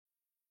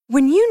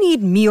When you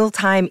need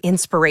mealtime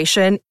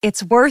inspiration,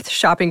 it's worth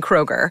shopping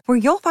Kroger, where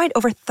you'll find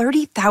over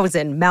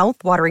 30,000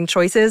 mouth-watering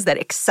choices that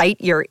excite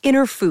your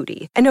inner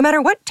foodie. And no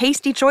matter what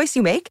tasty choice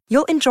you make,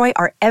 you'll enjoy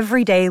our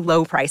everyday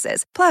low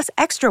prices, plus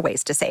extra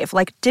ways to save,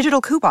 like digital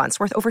coupons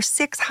worth over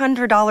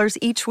 $600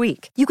 each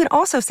week. You can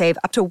also save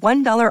up to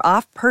 $1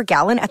 off per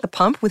gallon at the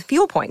pump with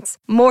fuel points.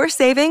 More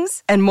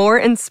savings and more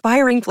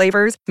inspiring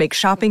flavors make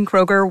shopping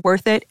Kroger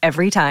worth it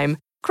every time.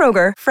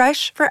 Kroger,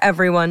 fresh for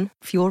everyone.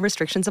 Fuel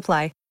restrictions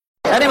apply.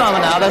 Any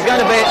moment now, there's going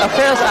to be a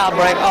fierce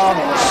outbreak of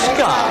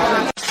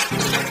ska.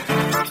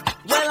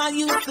 Well, I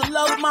used to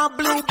love my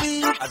blue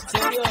beat. I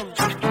tell you,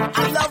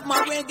 I love my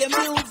reggae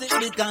music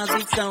because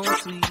it sounds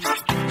sweet.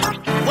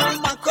 Well,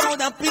 my crowd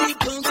of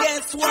people,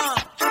 guess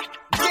what?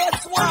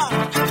 Guess what?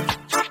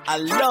 I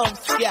love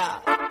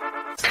ska.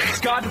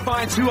 Ska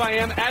defines who I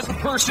am as a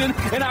person,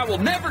 and I will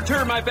never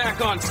turn my back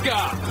on ska.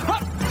 Huh.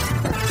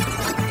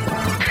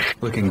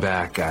 Looking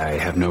back, I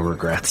have no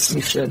regrets.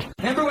 You should.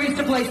 Remember we used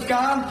to play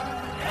ska?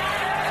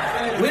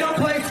 We don't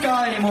play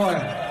ska anymore.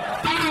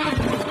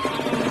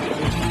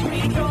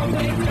 We don't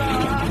play ska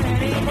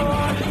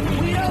anymore.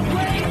 We don't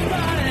play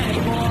ska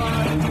anymore.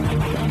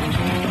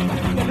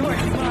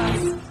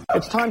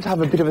 It's time to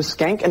have a bit of a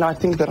skank, and I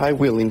think that I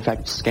will, in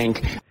fact,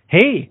 skank.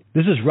 Hey,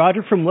 this is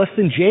Roger from Less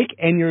Than Jake,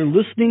 and you're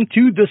listening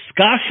to The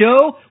Ska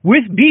Show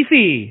with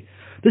Beefy.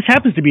 This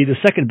happens to be the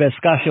second best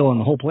ska show on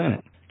the whole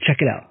planet.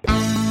 Check it out.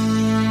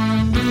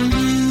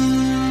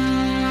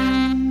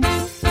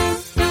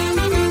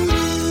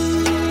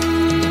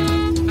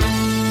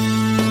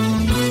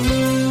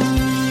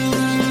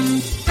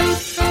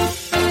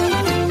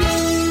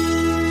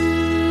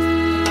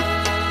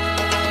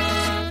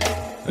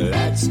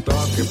 Let's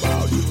talk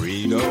about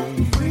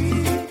freedom.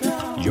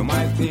 You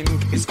might think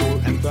it's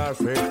cool and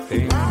perfect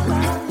thing,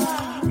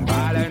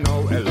 but I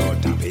know a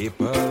lot of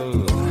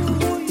people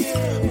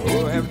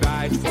who have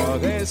died for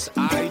this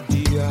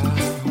idea.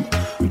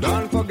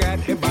 Don't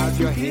forget about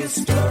your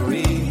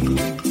history.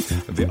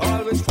 They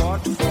always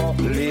fought for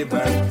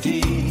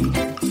liberty,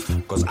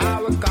 'cause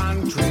our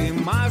country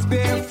must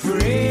be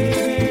free.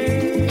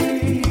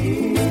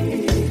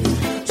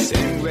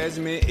 Sing with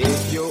me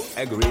if you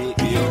agree.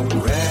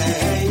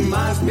 Ukraine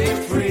must be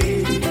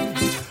free.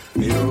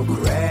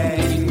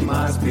 Ukraine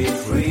must be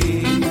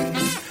free.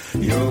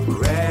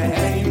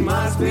 Ukraine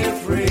must be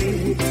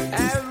free.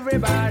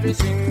 Everybody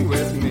sing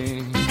with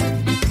me.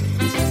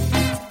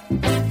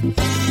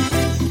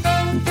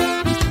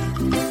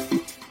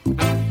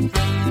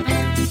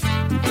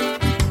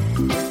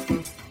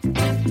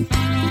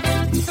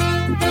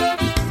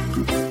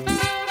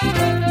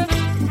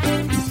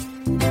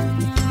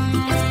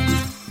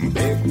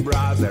 Big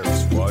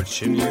brother's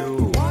watching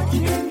you.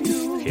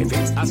 He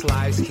feeds us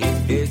lies, he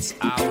eats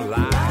our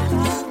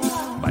lives.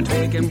 But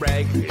we can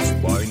break his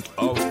point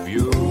of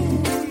view.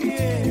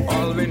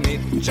 All we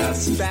need,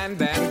 just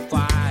stand and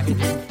fight.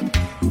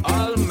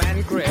 All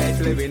men create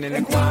living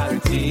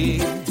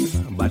inequality,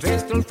 but we're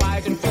still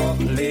fighting for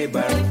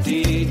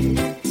liberty.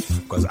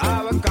 'Cause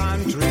our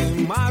country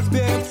must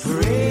be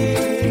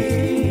free.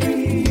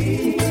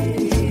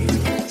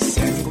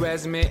 Sing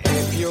with me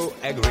if you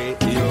agree.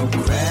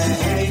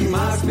 Ukraine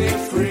must be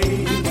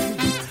free.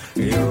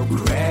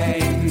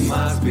 Ukraine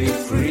must be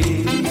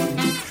free.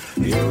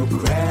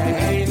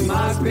 Ukraine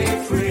must be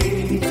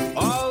free.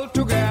 All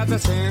together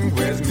sing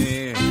with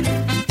me.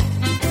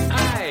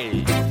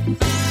 Aye.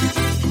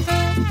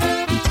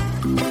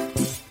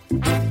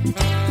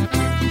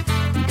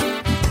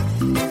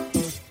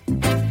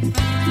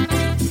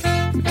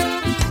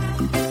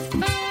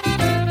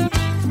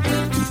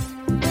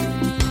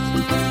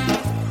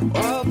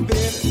 All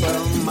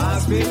people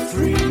must be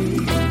free.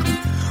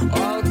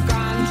 All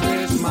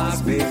countries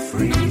must be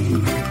free.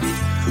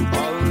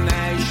 All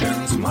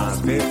nations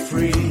must be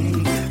free.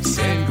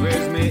 Sing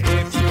with me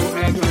if you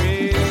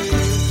agree.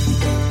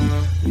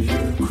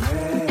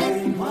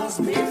 Ukraine must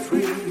be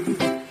free.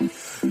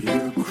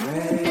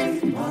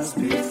 Ukraine must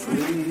be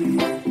free.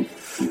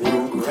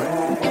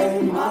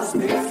 Ukraine must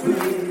be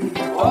free.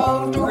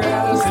 All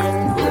together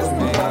sing with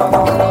me.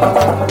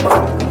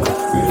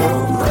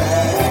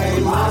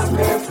 Ukraine must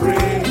be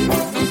free.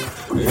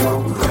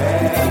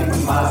 Ukraine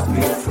must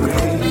be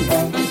free.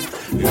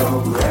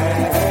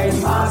 Ukraine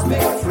must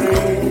be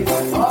free.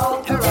 All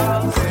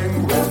around sing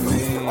with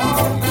me.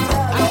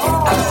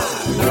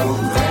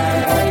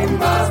 Ukraine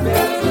must be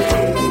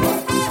free.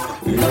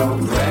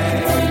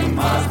 Ukraine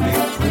must be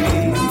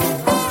free.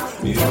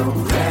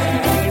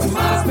 Ukraine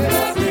must be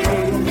free.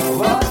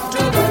 What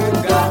do we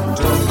got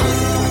to be?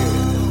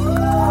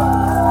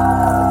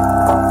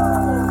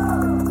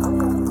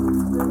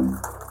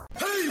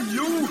 Hey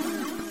you!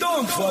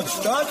 Don't watch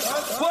that!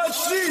 Watch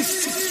this!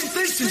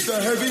 This is the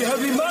heavy,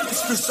 heavy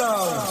monster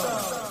sound!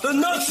 The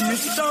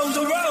nuttiest sound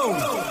around!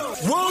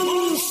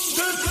 One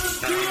step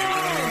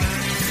beyond!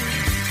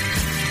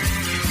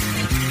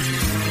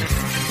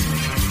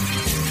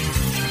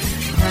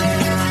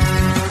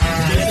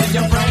 Get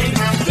your brain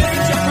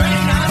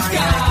on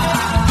ska.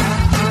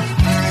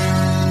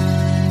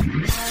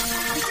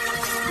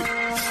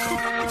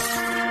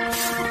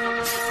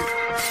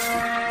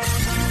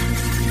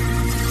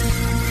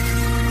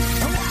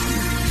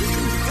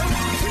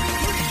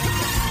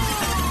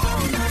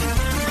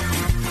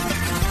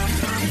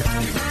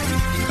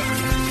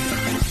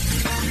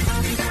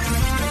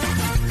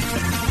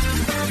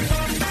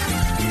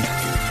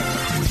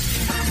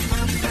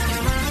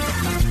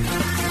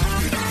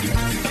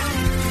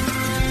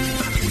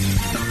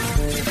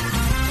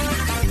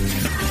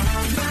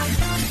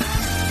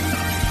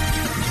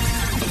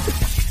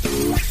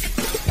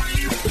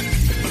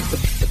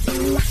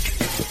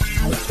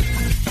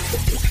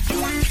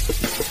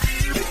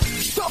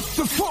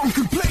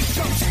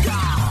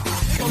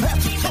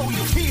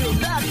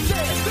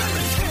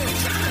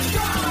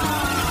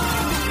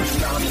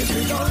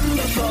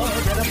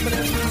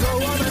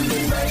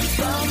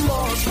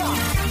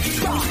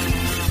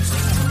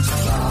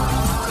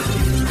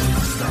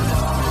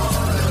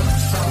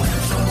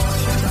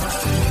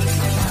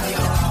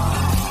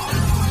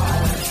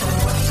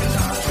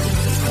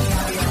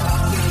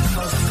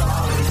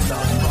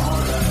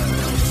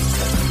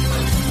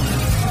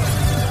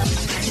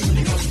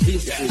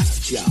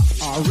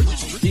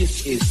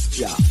 This is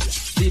ska.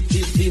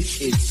 This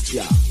is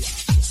ska.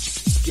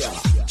 Ska.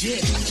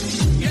 Yeah.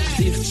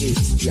 This is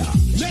ska.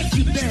 Make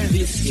you dance.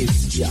 This is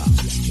ska.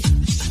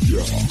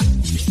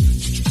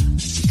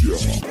 Ska.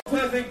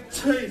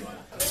 Perfect teeth.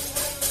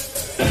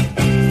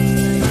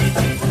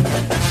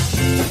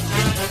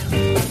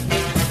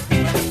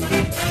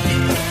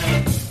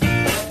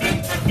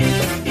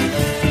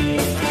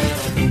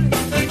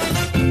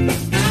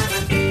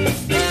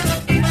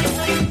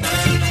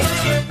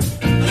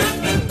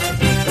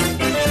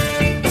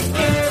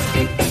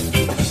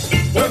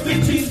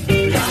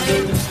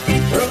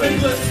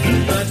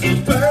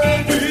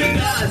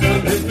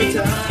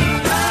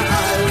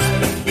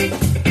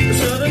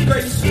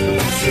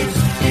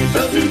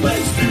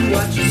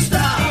 What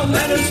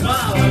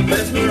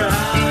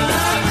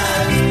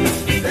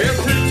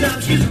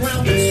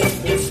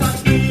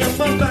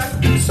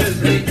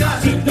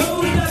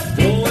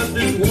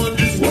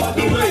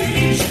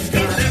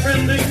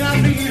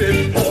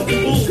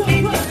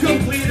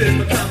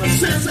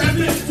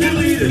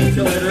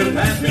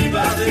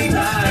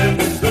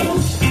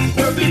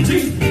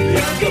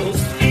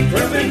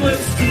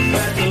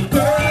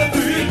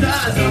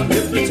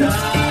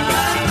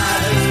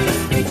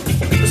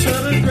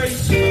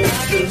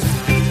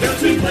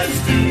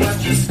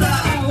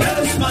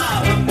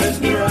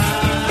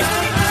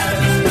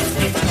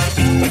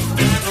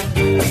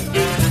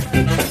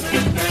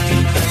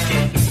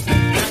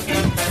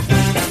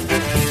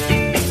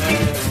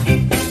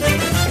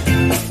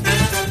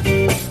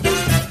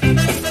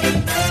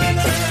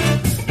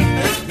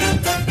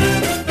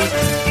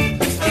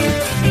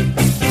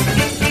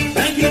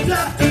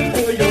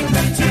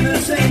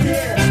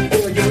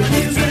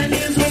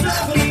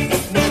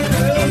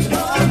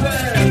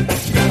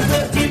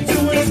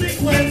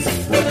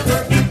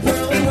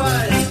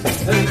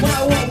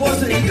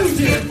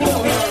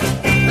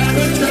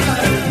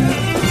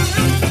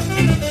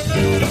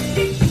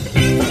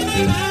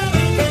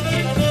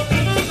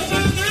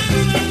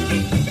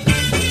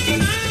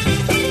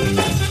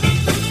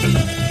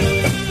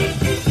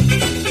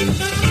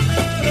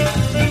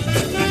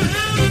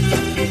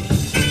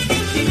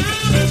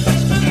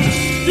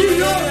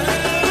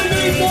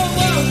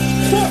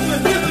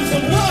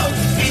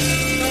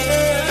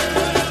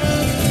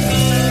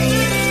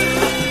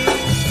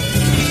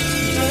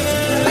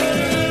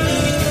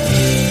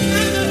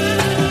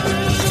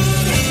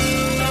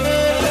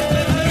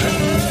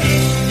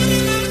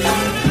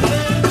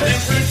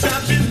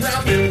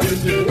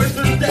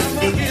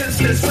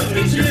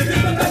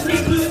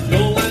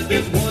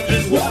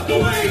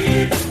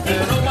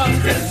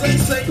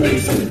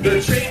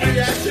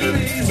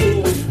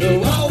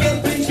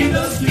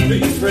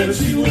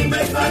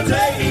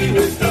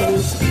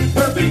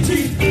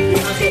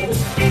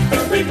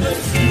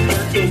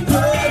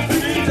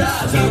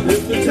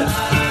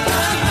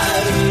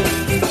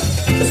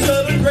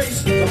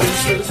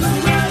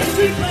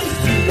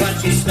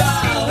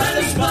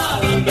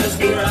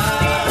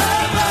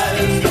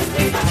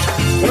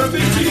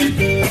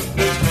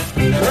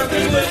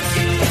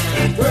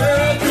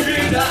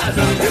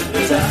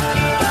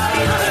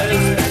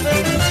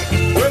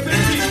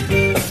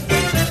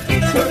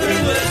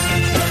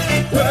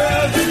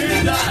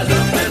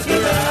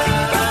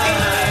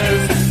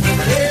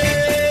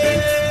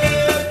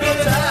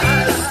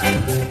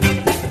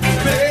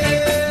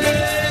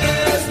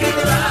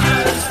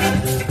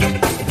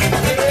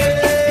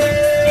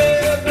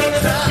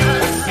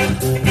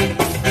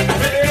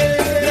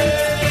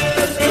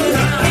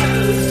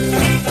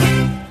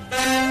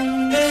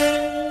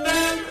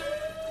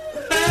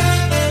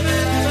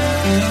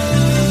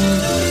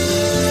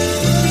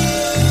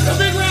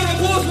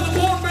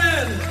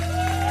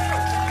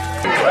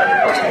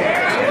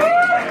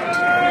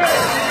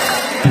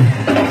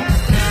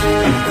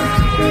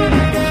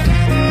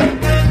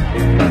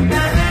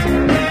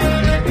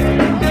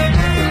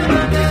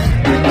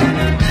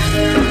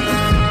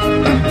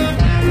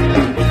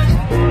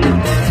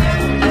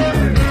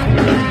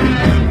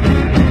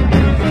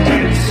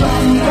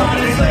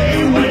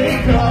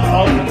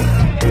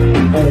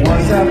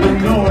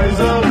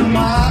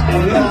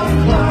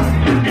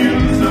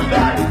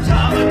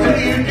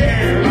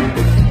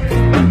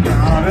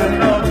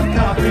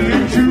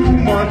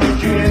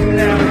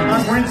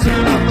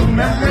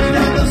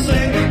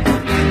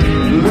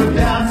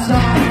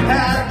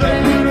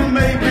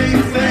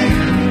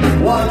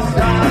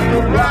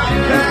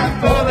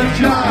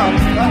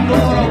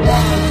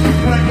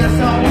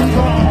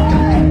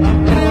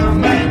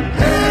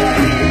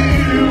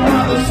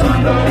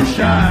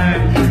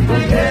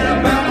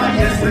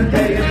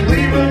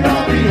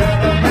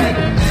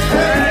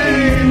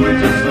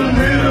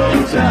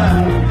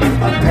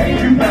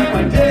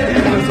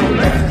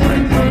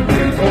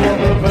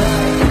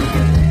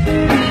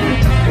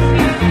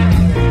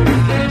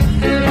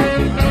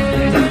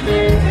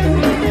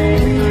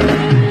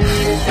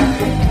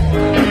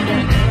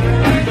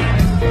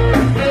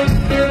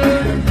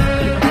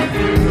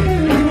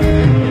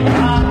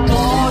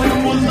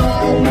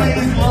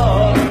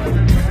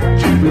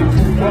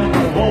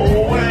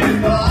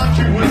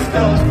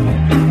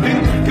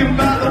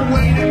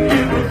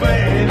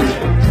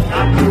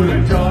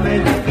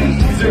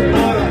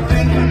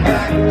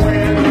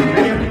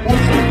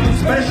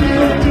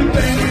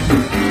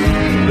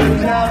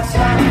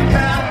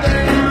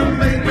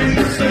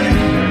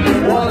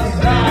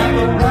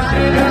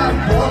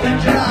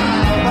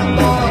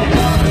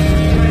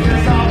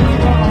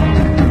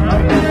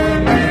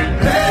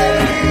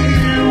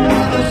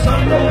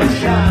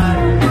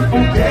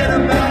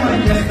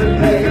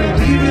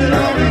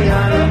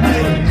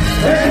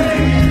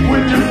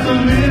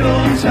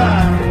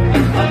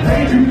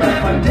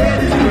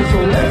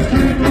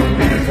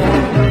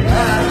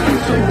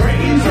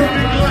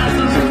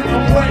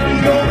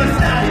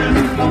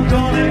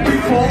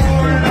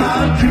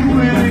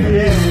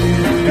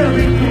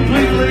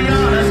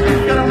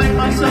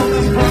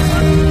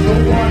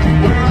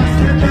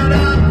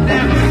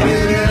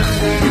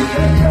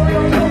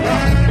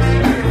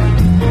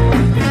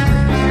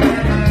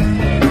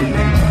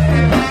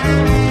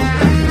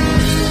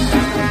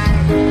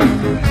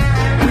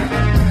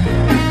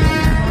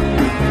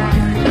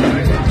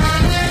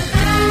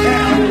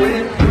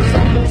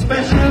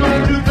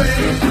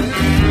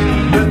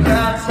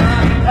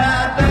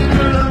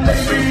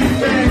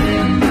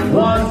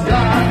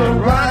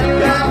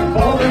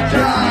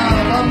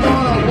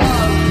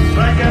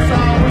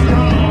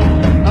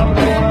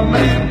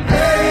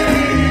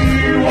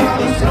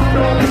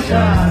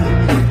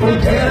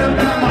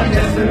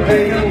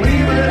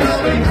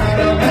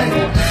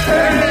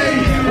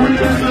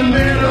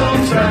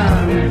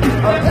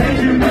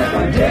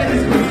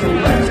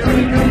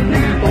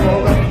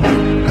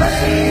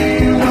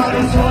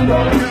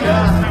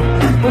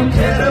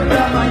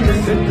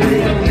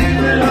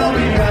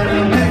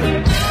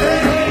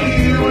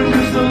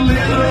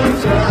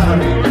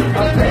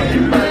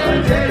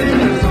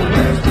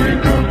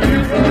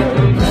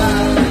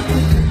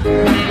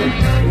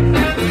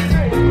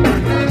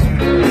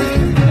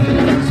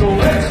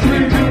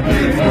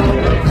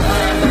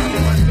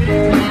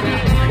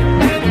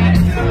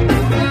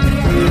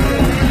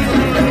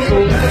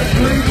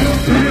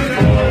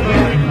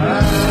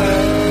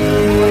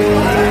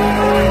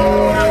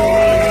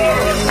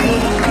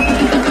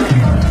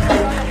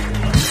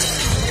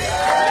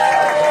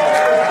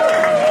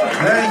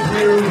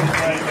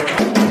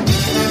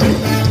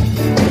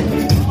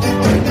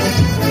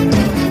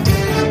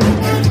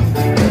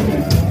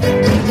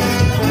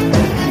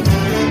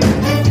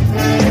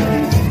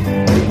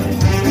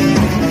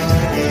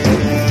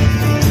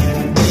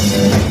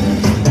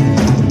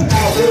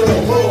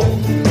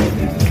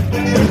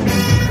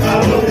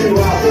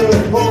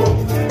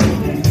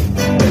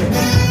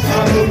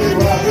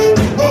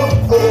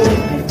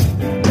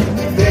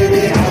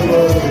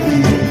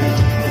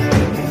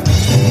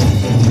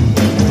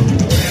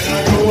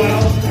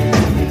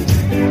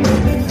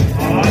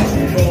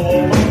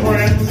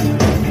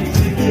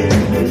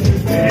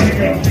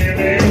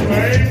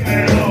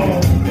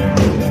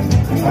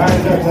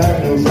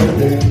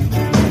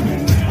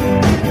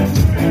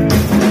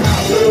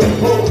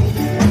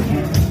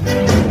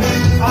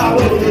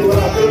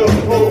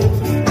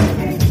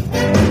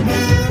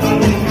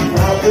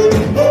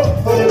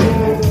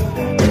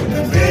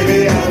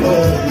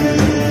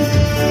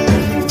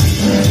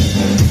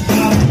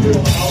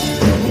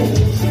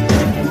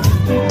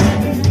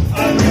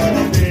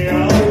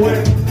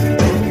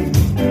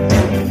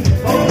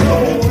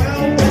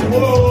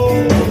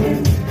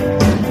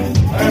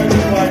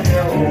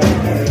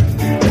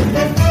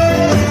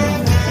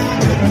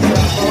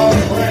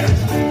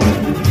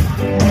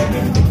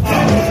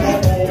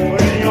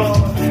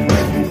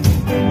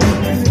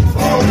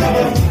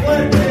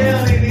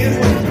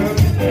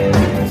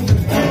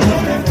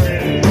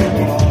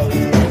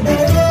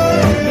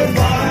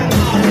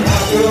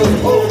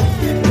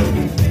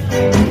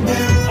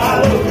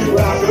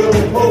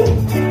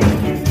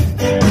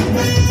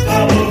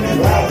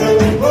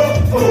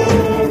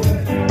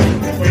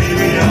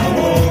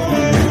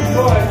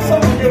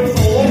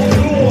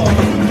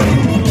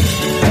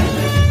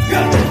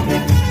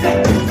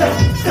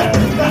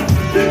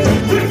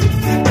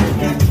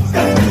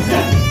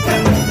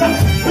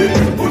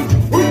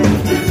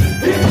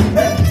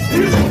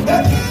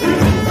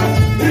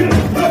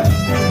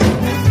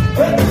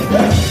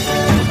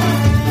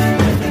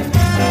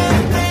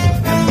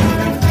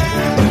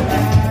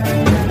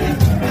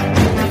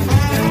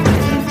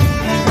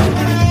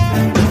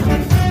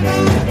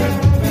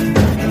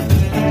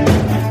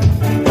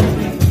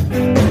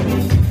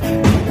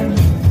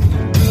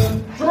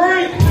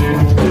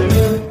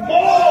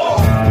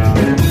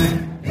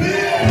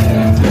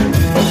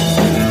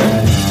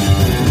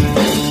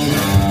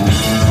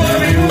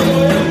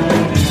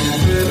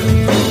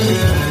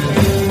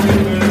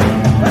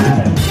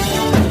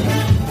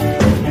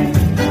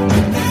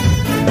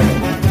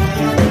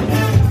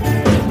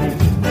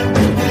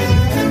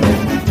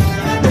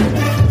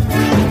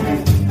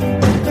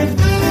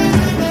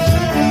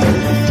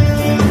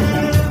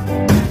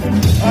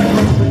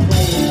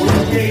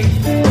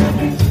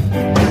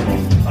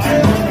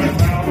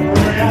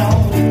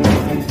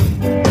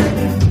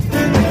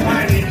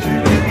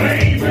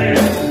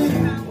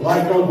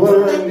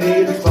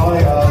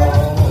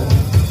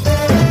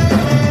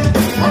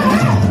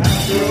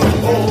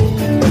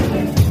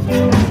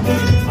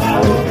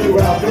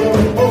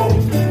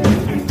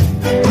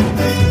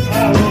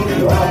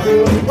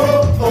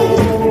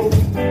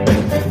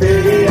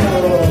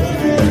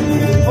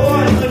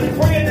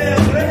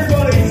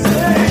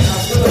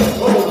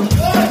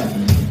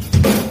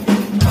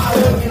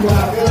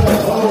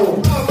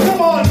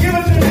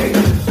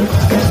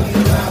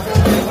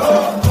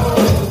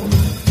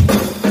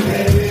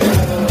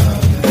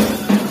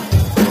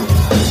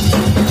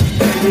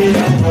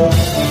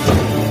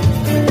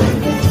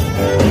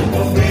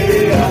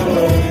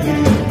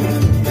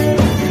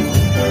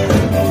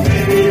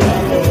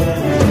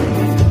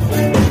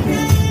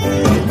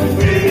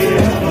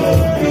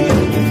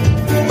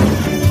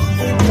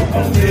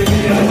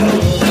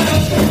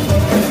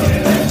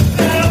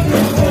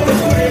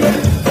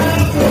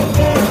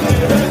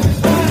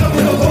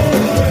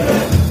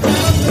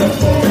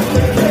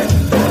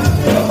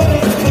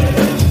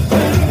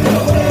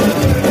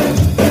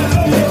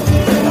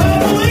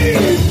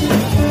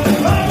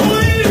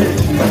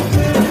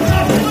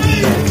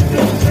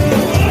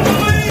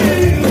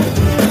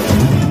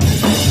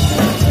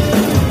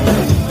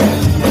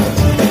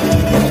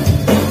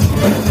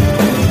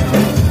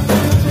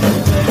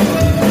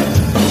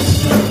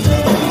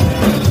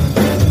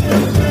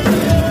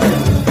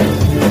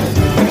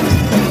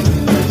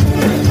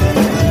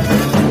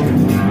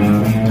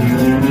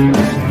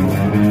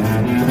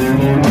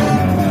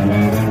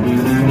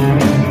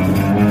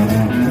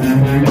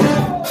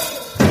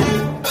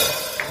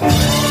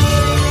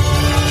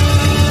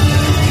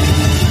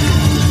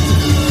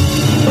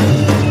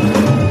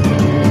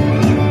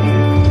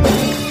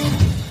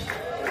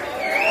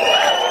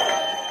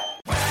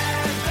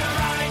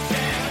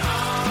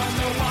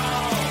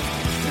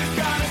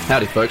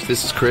Howdy folks,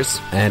 this is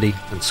Chris, Andy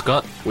and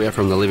Scott. We are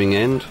from The Living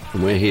End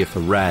and we're here for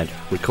RAD,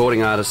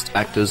 recording artists,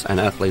 actors and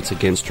athletes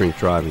against drink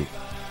driving.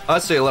 I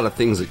see a lot of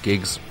things at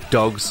gigs,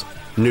 dogs,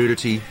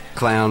 nudity,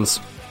 clowns,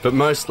 but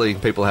mostly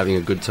people having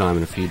a good time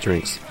and a few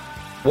drinks.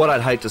 What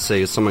I'd hate to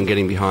see is someone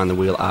getting behind the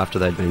wheel after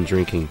they've been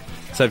drinking.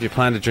 So if you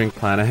plan to drink,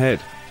 plan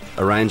ahead.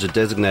 Arrange a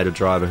designated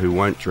driver who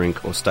won't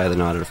drink or stay the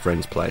night at a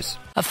friend's place.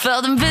 I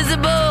felt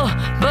invisible,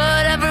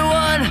 but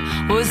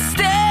everyone was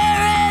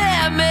staring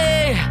at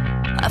me.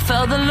 I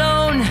felt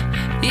alone,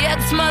 yet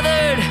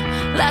smothered,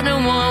 like no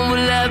one would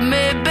let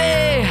me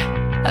be.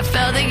 I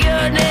felt a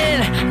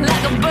yearning,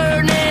 like a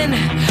burning,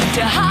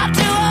 too hard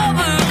to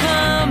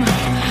overcome.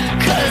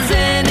 'Cause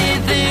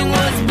anything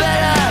was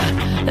better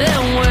than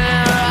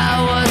where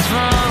I was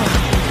from.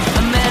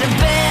 I met a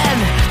band,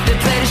 they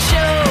played a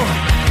show,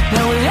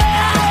 now we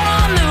out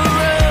on the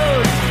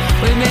road.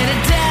 We made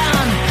it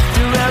down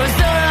through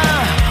Arizona,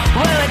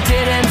 where it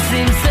didn't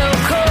seem so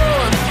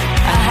cold.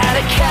 I had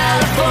a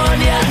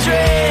California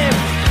dream,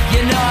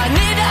 you know I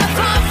need that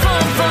fun.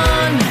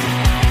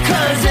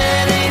 'Cause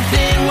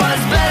anything was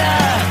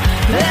better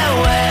than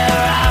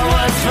where I was.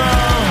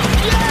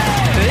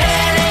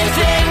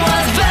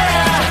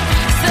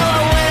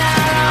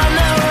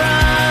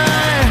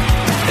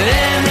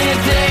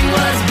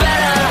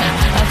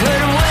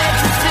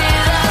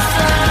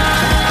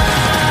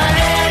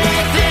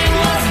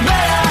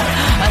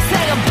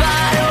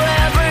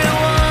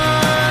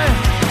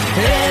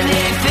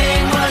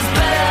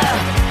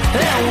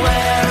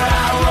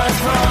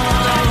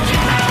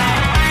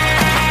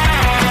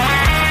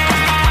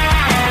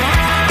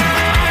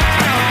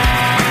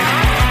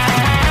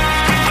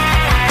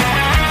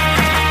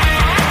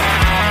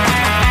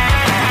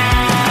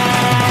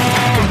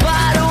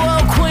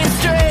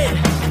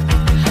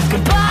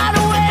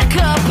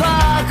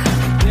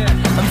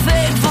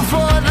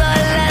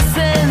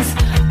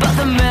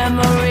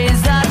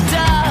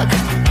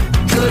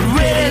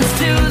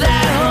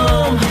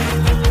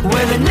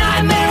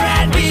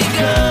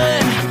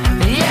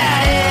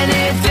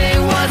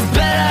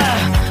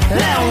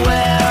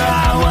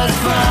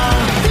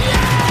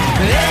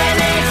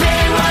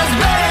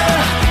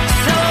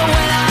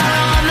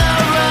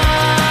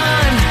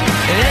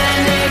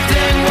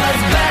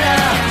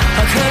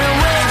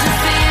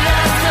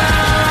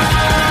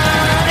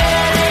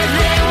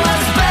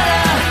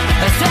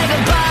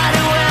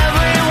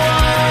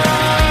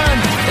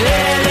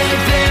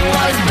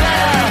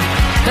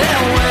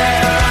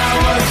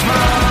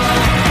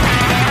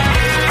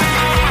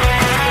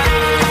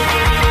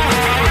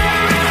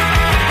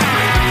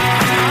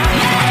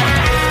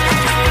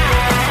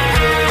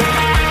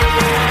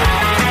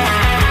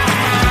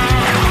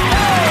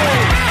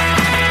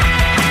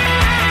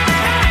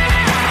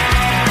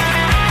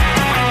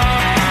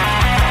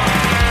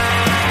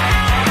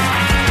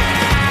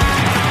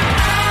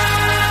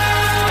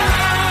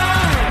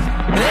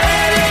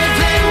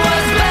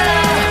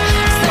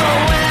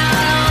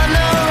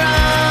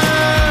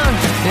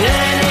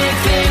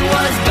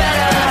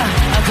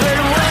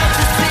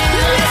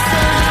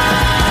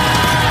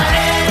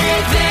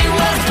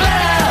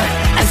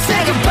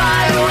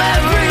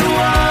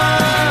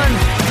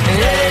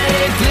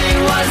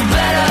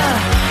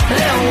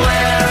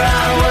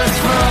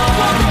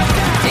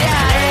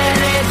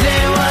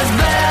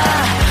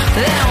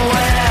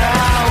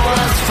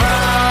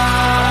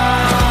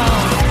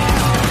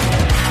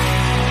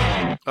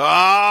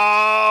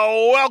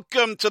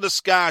 welcome to the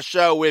Ska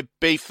Show with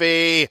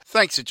Beefy.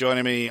 Thanks for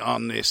joining me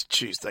on this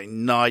Tuesday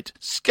night.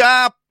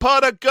 Ska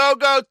Pod a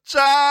Go-Go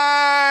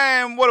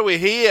time! What are we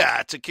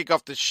here to kick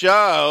off the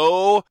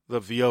show? The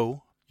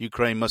VO.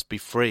 Ukraine must be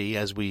free,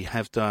 as we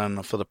have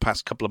done for the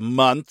past couple of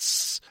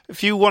months.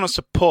 If you want to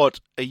support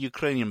a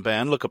Ukrainian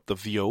band, look up the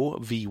VO,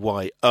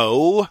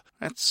 V-Y-O.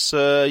 That's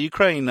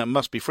Ukraine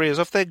Must Be Free, as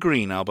off their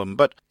Green album.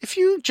 But if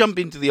you jump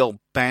into the old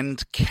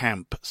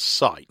Bandcamp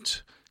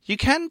site, you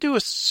can do a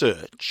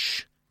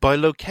search by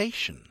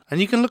location.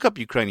 And you can look up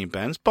Ukrainian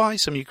bands, buy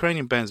some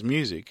Ukrainian bands'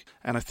 music,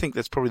 and I think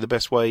that's probably the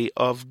best way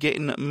of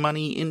getting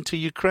money into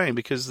Ukraine,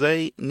 because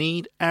they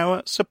need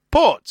our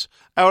support.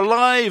 Our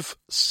live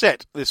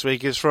set this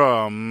week is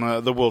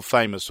from the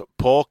world-famous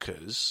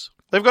Porkers.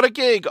 They've got a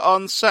gig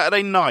on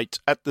Saturday night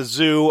at the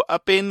Zoo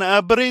up in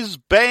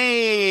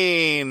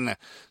Brisbane.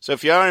 So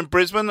if you are in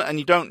Brisbane and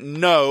you don't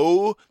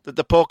know that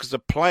the Porkers are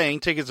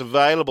playing, tickets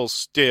available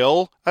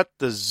still at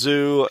the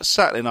Zoo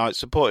Saturday night,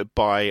 supported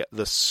by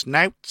the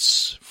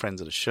Snouts, friends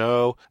of the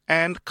show,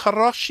 and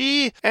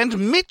Karoshi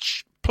and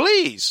Mitch,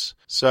 please.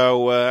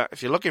 So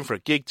if you're looking for a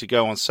gig to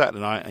go on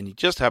Saturday night and you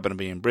just happen to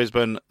be in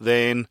Brisbane,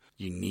 then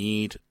you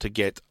need to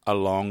get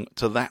along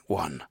to that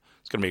one.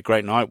 It's going to be a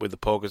great night with the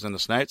Porkers and the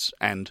Snouts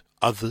and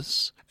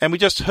others. And we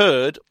just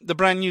heard the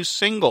brand new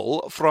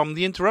single from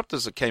the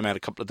Interrupters that came out a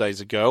couple of days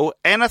ago,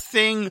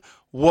 Anything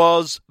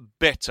Was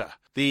Better.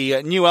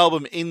 The new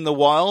album In the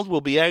Wild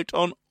will be out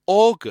on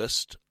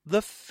August the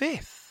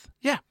 5th.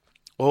 Yeah,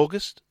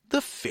 August the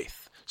 5th.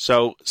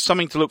 So,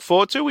 something to look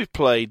forward to. We've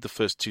played the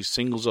first two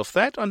singles off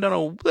that. I don't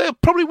know, they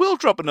probably will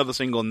drop another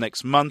single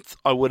next month,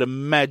 I would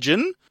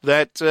imagine.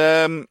 That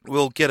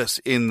will get us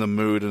in the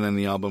mood, and then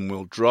the album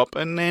will drop.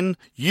 And then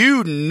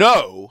you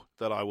know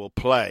that I will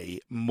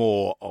play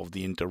more of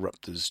the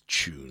Interrupters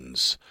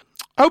tunes.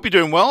 I hope you're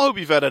doing well. I hope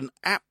you've had an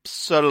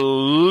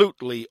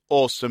absolutely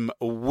awesome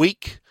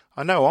week.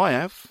 I know I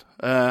have.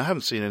 I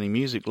haven't seen any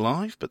music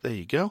live, but there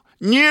you go.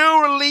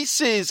 New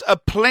releases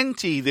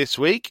aplenty this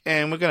week,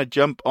 and we're going to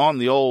jump on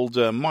the old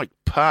Mike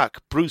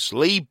Park, Bruce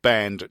Lee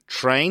band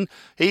train.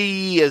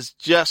 He has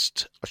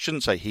just, I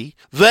shouldn't say he,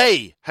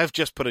 they have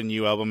just put a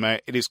new album out.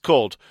 It is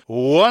called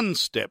One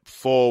Step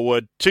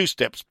Forward, Two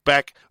Steps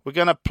Back. We're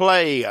going to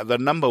play the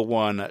number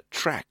one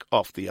track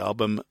off the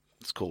album.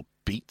 It's called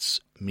Beats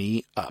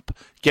Me Up.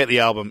 Get the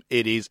album.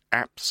 It is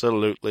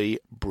absolutely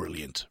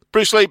brilliant.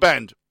 Bruce Lee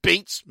band,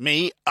 Beats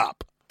Me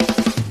Up.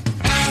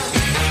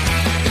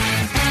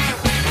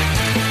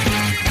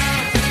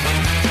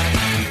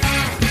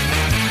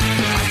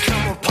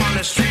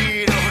 The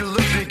street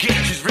overlooking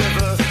Ganges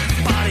River,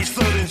 bodies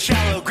floating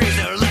shallow graves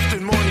that are left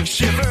in morning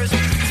shivers.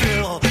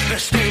 Fill the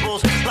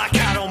stables like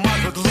cattle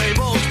marked with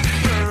labels.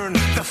 Burn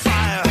the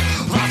fire,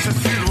 lots of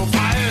funeral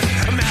fires.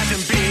 Imagine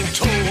being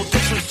told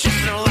this was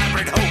just an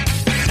elaborate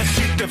hoax. A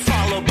sheep to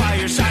follow by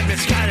your side,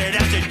 misguided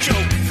as a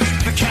joke.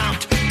 The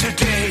count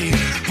today,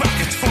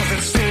 rockets forth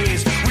and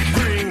stays. We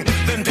bring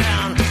them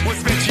down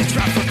with bitchy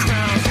drop for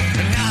crowns.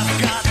 And I've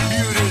got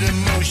muted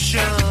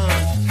emotion.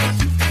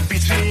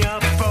 Beats me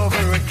up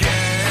over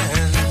again.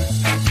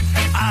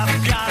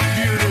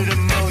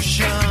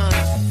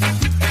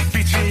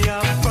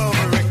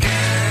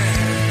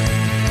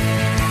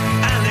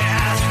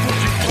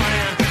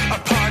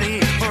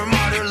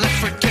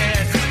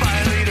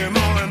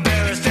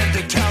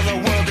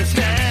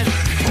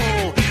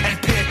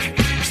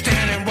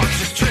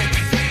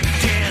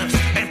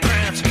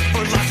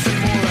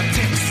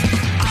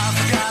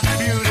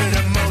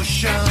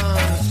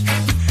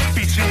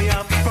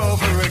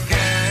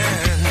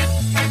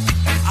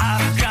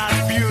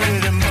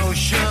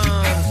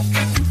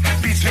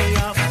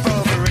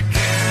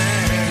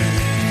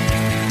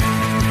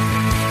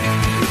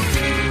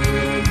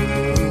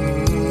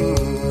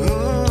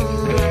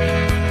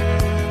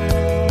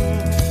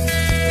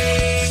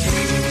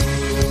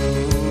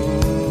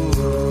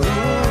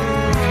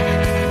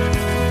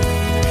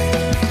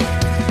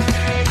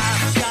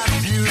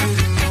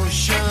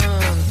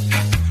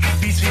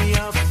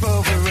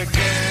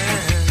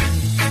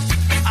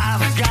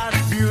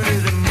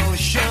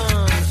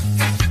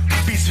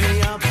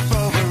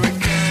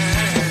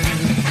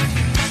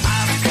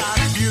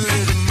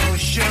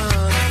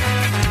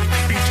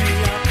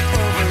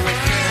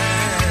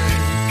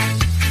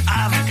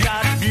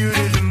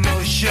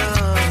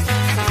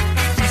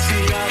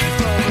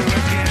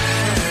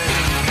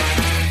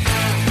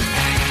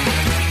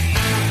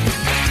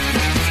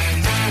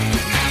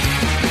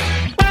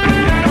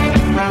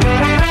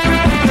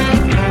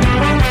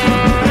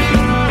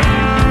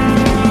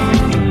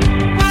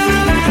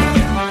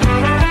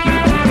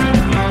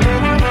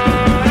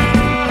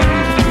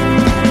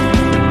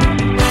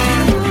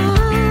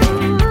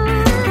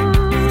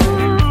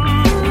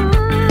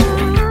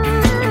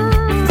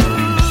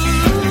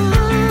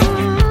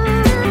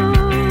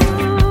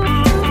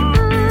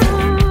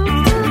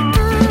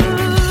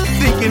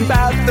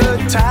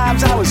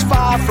 Times I was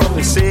far from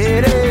the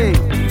city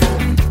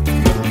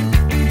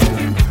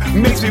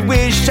makes me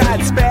wish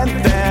I'd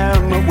spent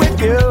them with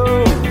you.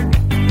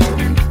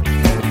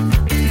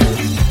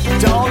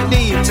 Don't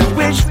need to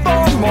wish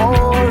for more.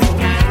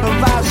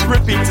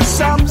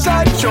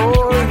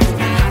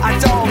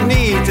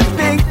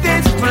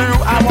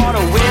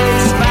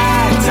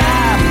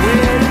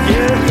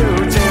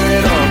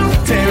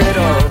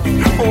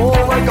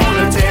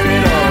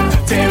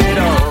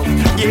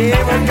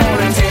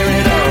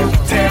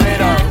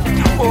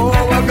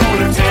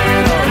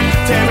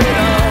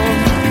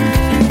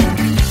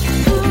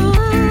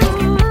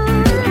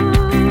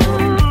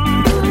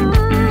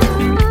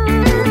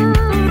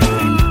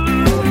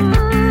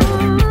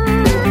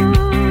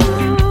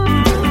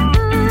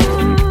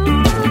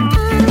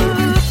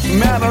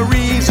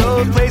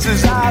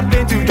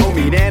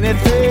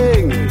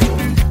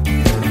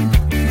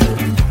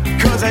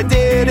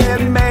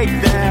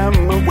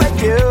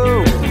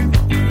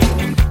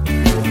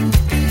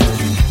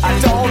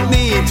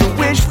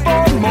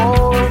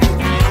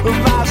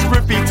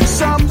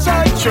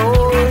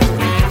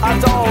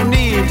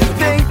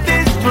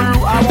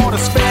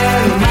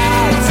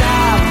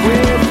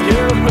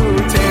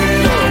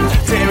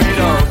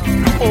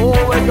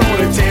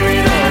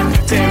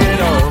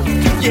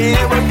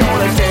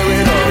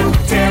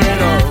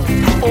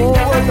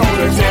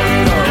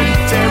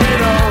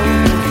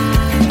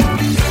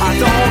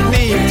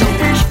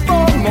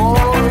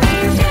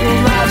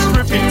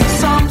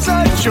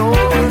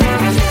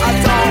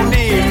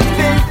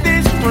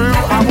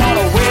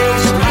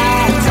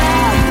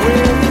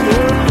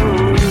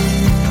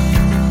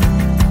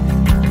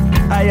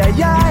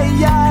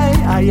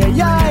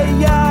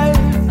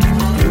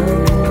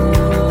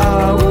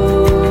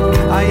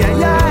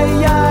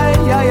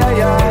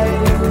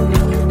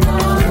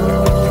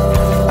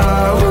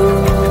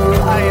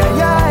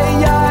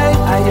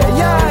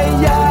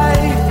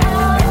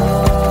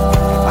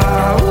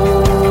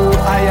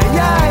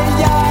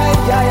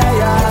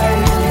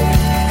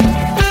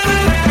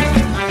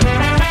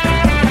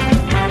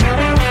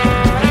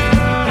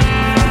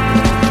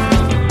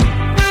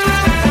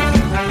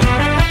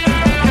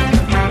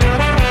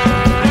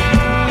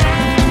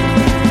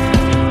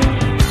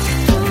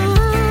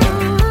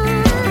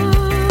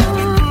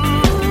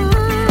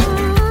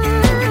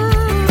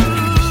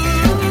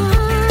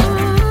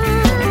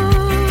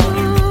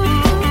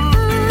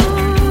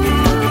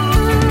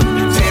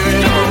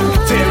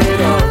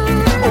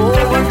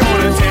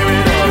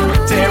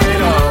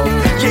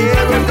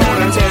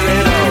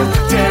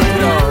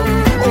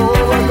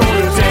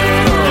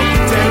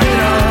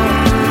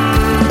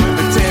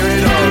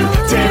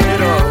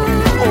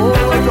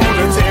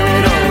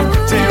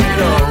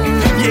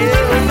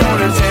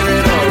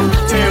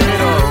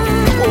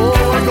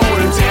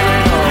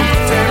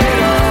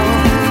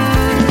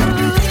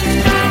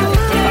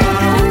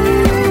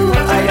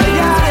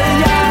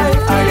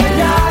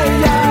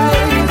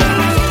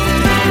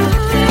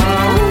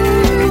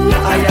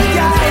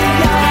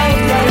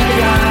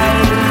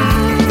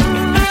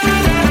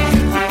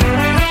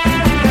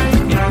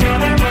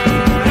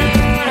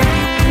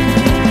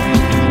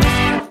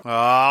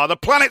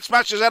 Planet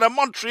Smashers out of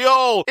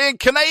Montreal in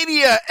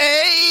Canada,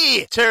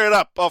 eh? Tear it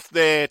up off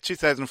their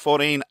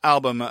 2014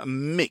 album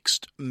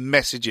Mixed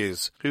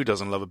Messages. Who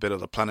doesn't love a bit of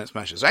the Planet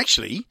Smashers?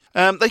 Actually,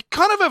 they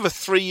kind of have a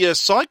 3-year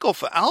cycle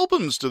for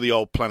albums to the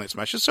old Planet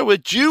Smashers, so we're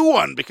due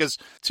one because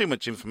too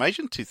much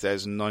information.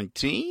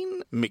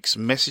 2019, Mixed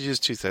Messages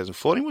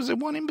 2014. Was there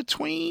one in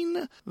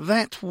between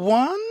that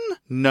one?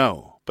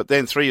 No. But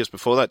then 3 years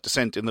before that,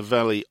 Descent in the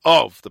Valley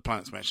of the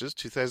Planet Smashers,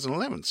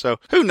 2011. So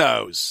who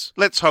knows?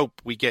 Let's hope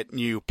we get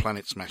new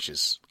Planet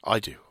Smashers. I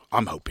do.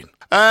 I'm hoping.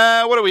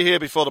 What do we hear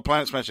before the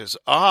Planet Smashers?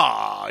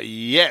 Ah,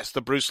 yes,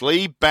 the Bruce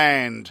Lee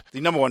Band.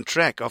 The number one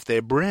track off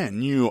their brand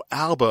new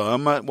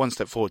album, One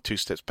Step Forward, Two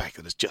Steps Back,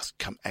 that has just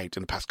come out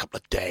in the past couple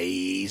of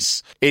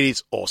days. It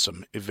is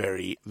awesome. A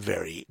very,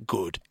 very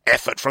good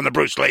effort from the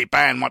Bruce Lee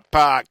Band, Mike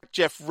Park,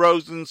 Jeff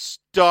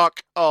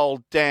Rosenstock,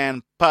 old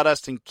Dan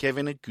Puddust, and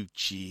Kevin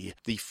Aguchi,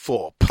 the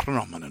 4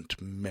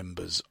 prominent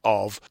members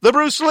of the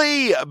Bruce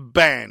Lee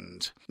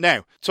Band.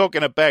 Now,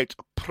 talking about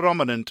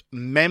prominent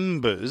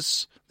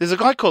members, there's a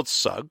guy called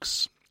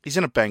Suggs. He's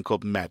in a band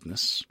called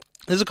Madness.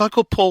 There's a guy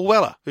called Paul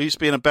Weller, who used to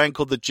be in a band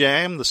called The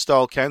Jam, The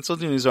Style Cancelled,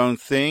 doing his own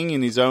thing,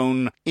 in his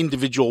own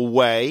individual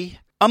way.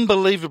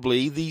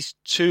 Unbelievably, these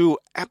two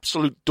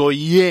absolute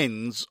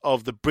doyens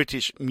of the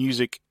British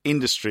music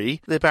industry,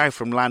 they're both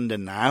from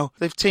London now,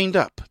 they've teamed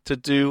up to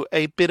do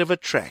a bit of a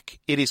track.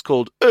 It is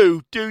called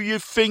Who Do You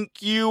Think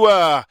You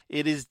Are?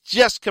 It has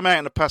just come out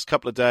in the past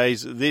couple of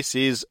days. This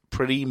is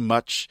pretty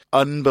much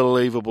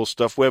unbelievable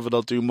stuff. Whether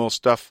they'll do more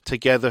stuff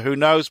together, who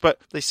knows?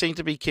 But they seem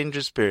to be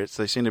kindred spirits.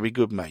 They seem to be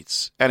good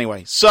mates.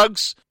 Anyway,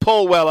 Suggs,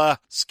 Paul Weller,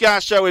 Ska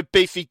Show with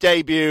Beefy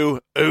debut.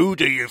 Who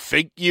Do You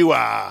Think You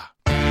Are?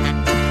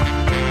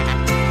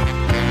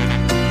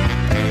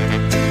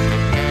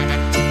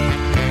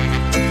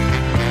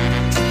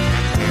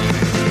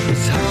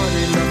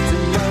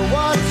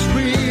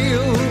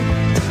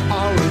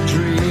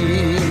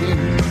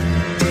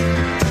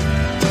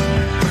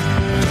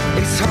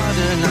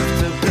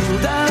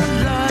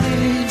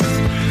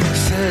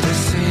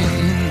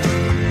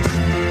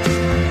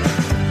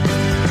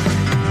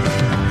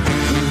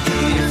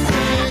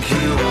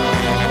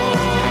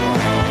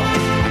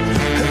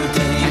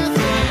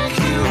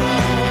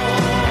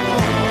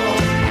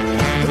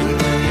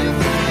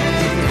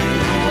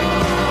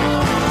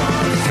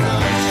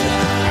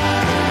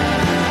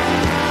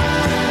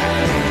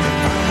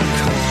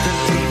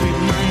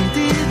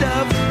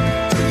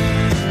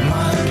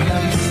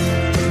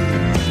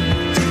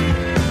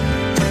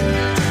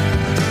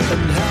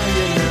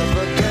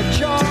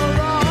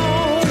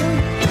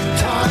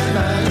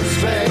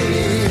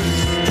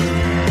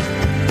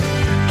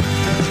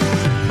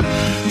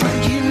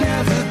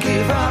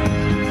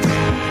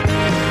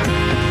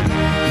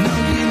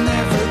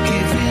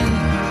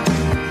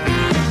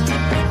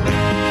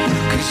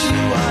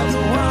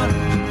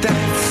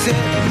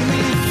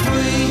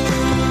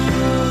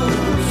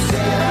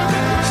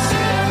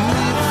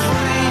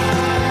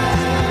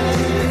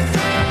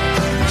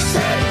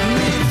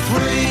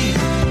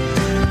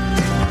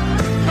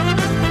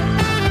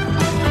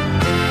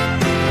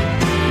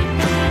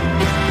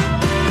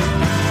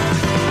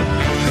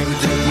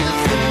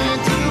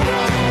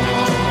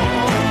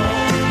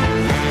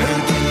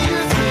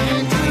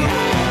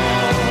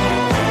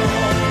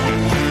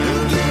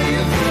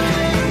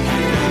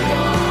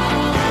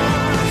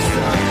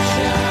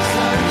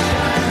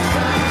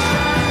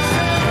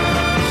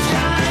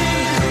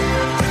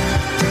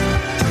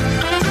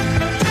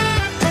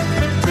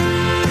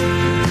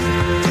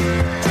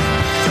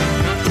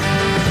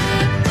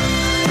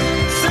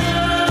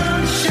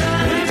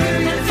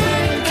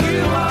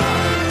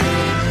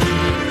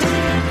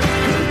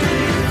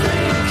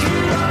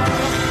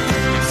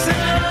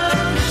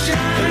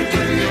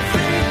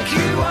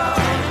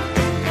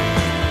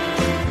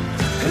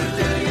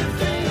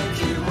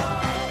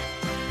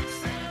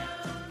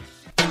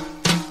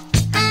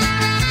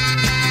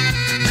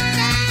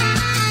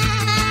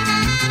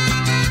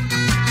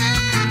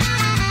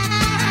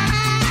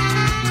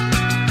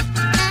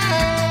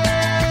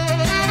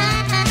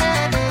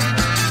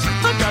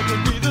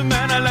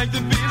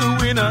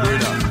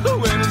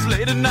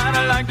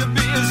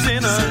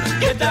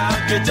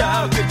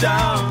 Get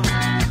down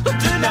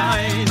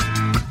tonight.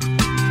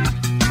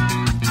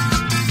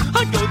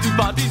 I go to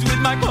parties with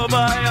my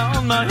cowboy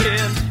on my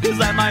head. Is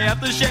that my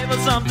aftershave or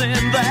something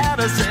that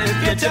I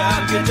said? Get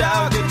down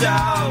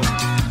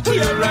with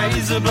your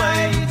razor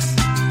blades.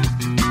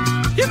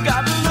 You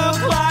gotta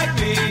look like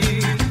me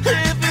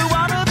if you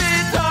wanna be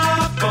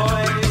tough,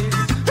 boys.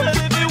 And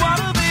if you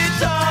wanna be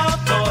tough,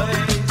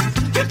 boys,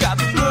 you got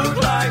to look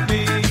like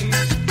me.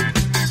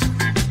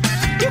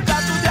 You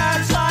got to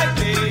dance like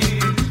me.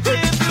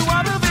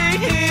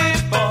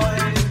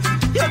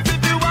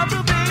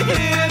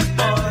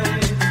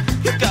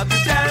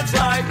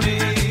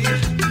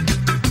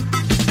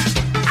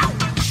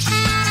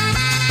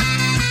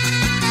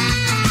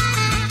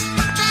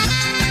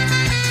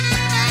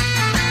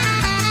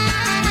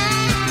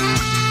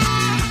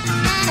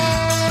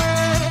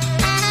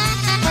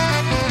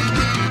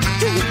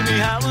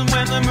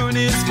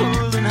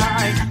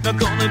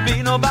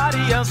 be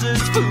nobody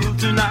else's fool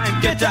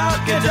tonight. Get out,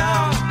 get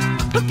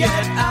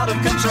out of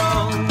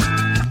control.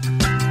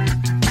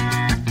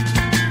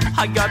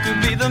 I got to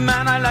be the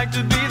man, I like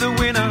to be the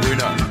winner.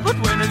 But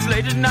when it's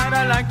late at night,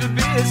 I like to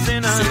be a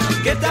sinner.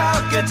 Get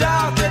out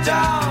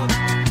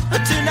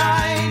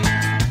tonight.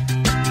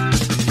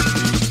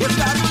 You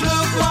got to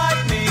look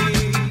like me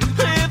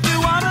if you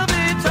want to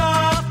be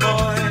tough,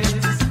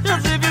 boys.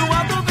 Yes, if you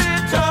want to be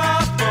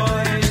tough,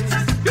 boys.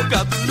 You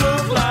got to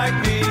look like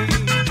me.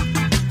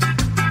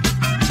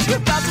 You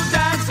got to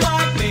dance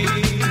like me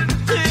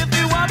if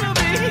you want to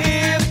be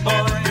hip,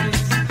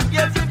 boys.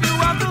 Yes, if you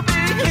want to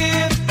be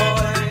hip,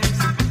 boys.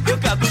 You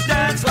got to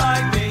dance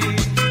like me.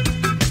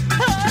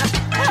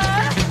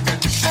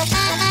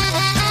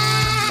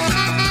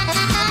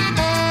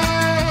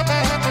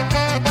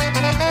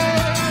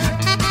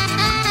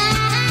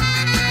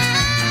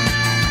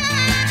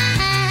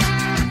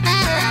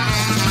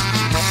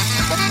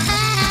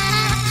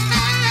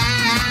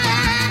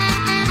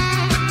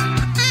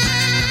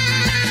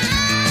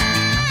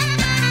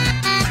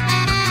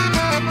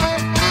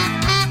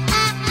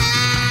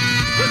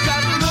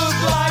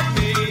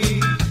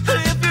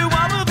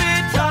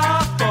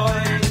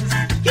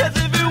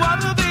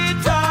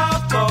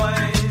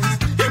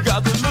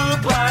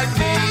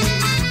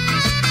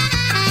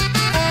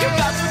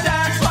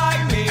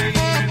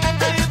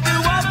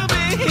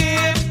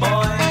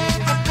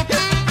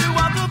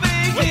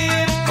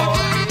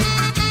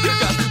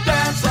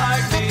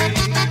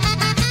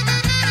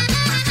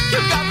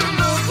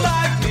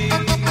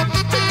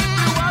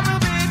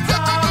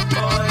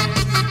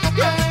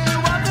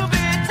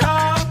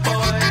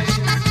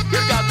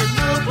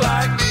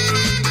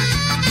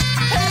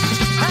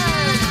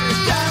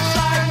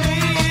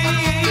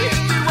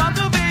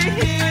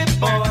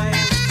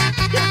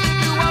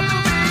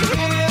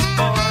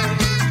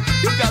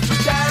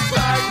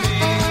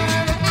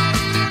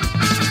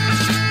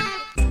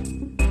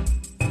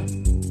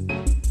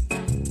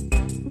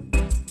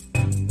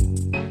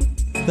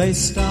 They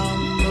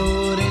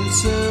stumbled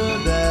into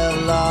their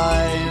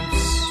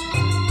lives.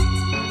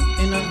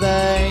 In a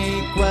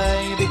vague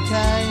way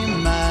became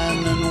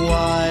man and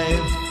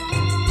wife.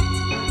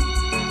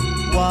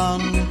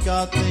 One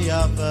got the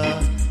other,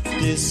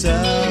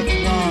 deserved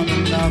one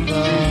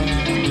another.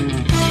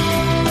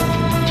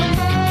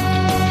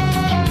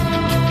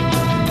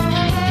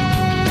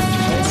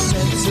 They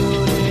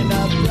settled in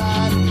a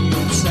brand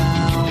new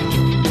town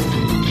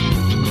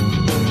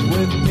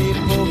with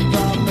people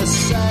from the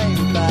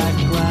same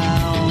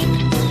background.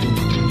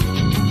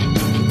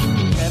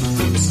 Kept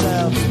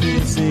themselves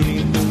busy,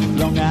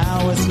 long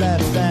hours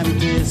left them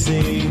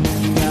dizzy.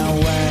 Now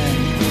when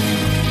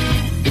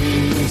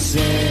he's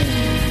in,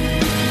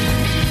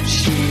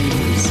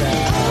 she's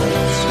out.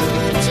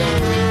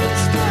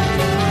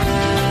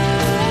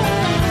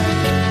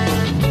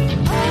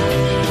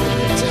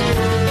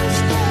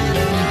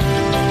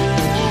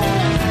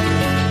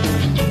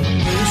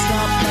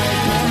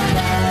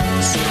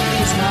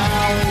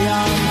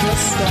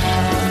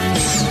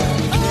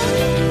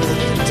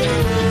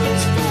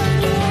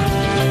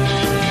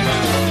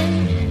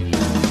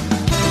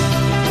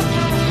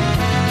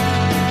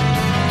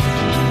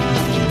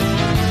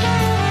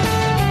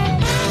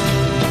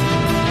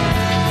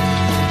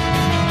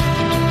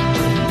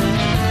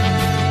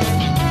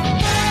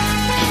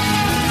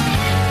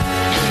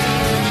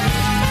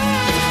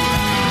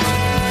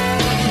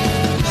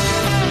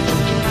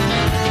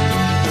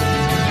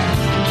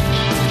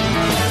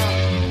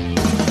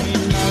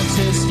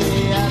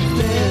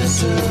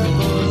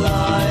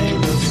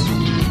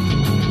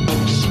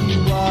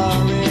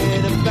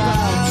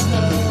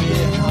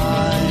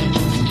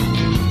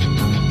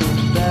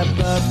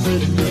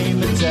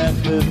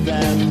 Of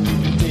them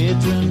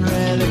didn't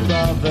really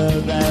bother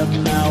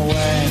them. Now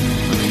when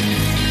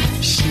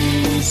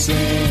she's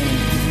in,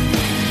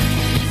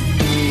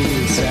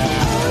 he's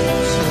out.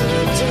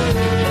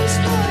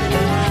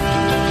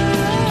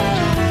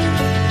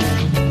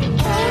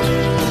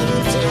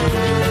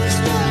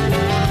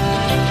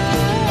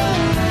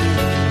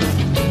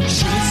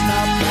 She's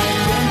not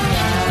making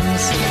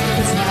plans,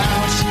 'cause now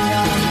she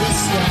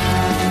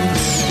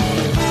understands.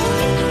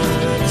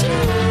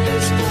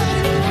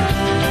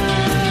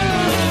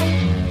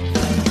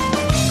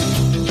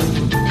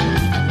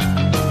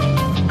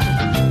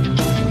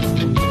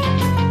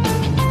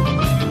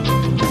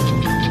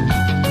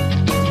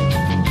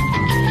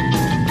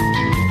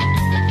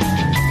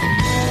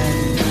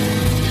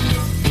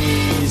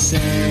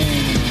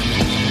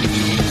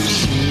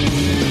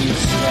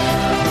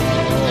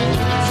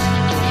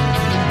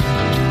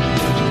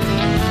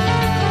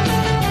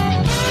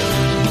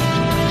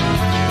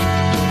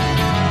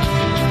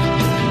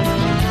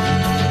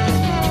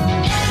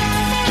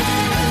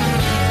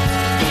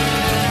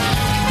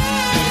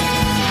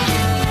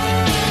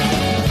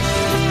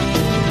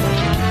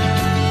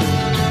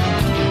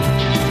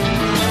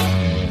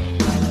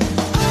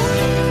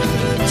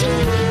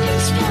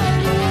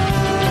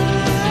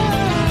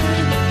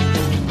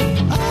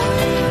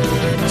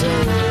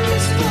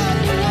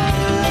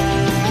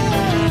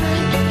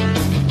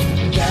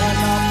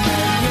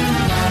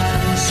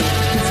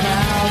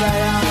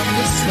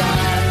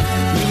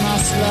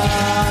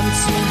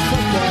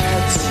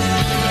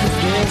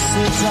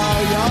 this is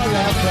all you'll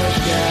ever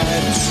get.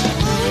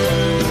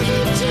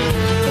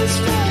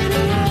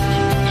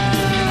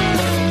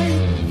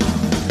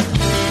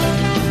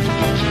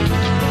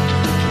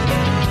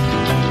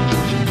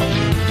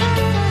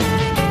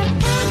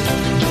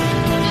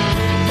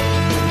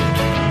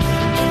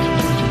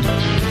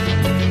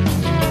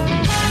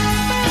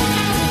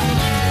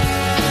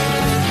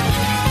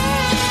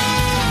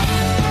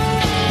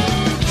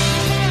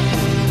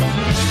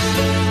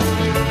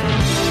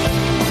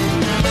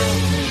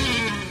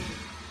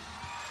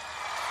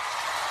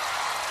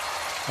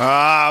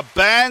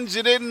 Bands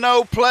you didn't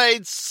know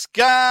played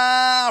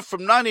ska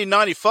from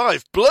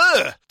 1995.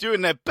 Blur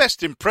doing their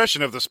best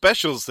impression of the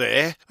Specials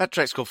there. That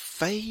track's called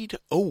Fade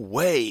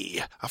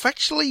Away. I've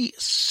actually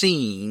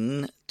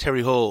seen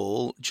Terry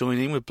Hall join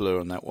in with Blur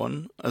on that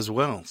one as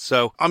well.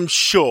 So I'm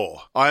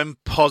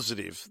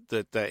positive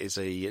that is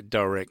a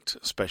direct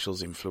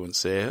Specials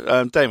influence there.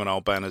 Damon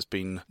Albarn has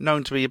been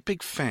known to be a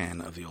big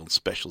fan of the old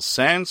Specials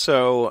sound,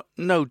 so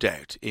no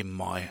doubt in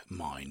my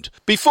mind.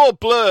 Before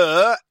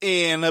Blur,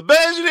 in a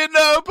band you didn't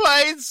know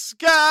played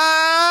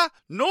ska,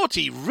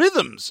 Naughty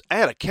Rhythms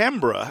out of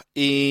Canberra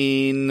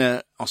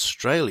in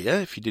Australia,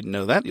 if you didn't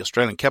know that, the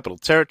Australian Capital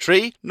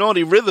Territory.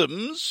 Naughty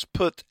Rhythms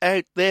put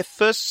out their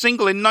first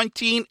single in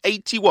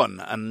 1981,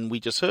 and we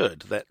just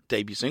heard that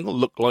debut single,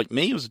 Look Like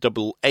Me. It was a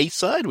double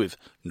A-side with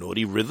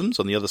Naughty Rhythms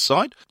on the other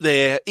side.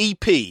 Their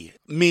EP,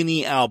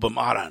 mini album,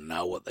 I don't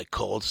know what they're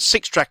called,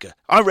 6-tracker.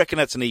 I reckon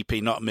that's an EP,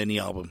 not a mini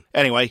album.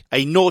 Anyway,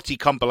 a Naughty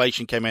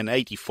compilation came in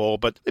 84,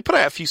 but they put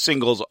out a few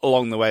singles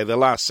along the way. Their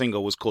last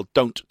single was called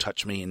Don't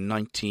Touch Me in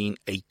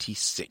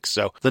 1986.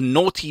 So the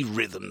Naughty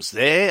Rhythms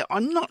there.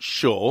 I'm not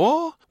sure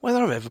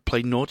whether I've ever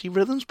played Naughty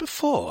Rhythms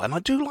before, and I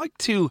do like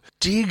to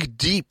dig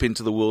deep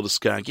into the world of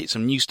ska and get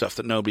some new stuff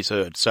that nobody's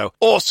heard. So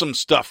awesome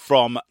stuff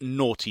from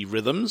Naughty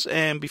Rhythms.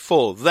 And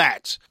before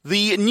that,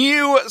 the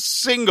new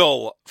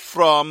single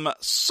from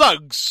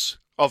Suggs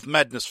of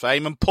Madness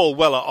fame and Paul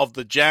Weller of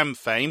the Jam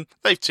fame.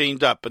 They've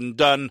teamed up and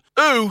done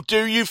Who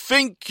Do You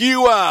Think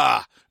You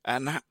Are?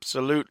 An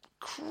absolute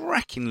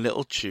cracking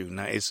little tune,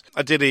 that is.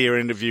 I did hear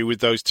an interview with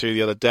those two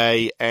the other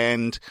day,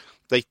 and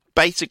they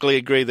basically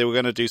agreed they were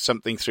going to do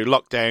something through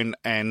lockdown,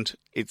 and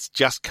it's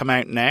just come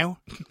out now.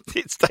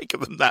 It's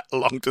taken them that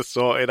long to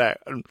sort it out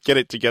and get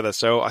it together,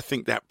 so I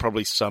think that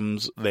probably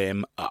sums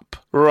them up.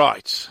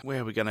 Right,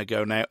 where are we going to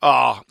go now?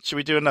 Should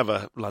we do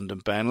another London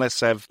band? Let's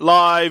have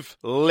live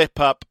Lip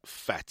Up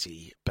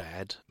Fatty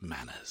Bad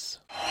Manners.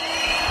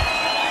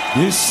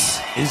 This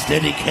is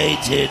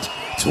dedicated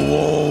to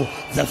all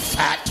the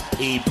fat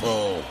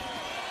people.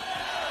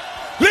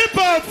 Lip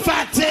Up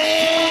Fatty!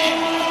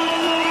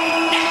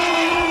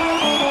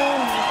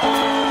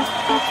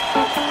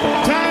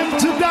 Time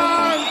to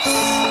dance!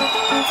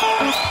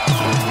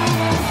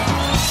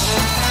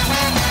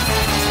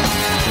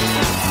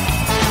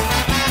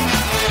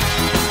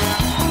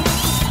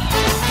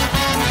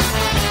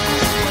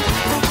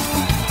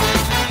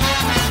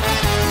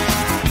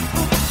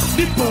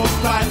 Hippo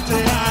party,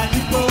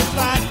 hippo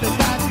party,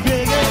 party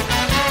reggae.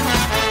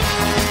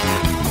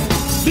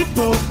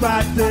 Hippo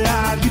party,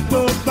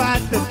 hippo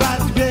party,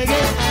 party reggae.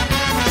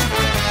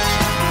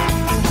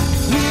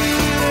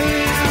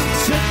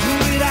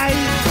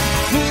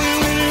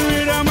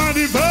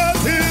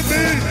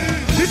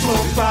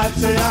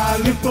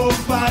 Hippo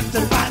party,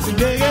 party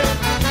reggae.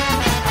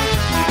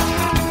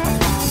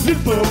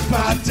 Hippo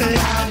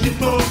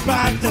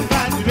party,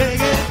 party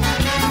reggae.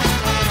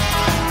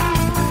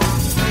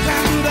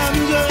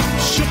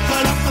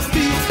 Shuffle up the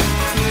beat,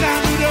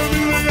 down the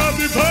ring of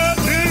the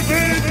party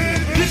beat.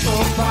 Hippo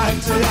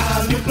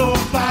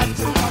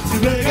party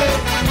reggae.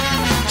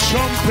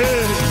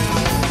 Trumpet.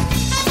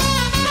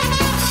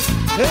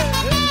 Hey,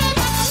 hey.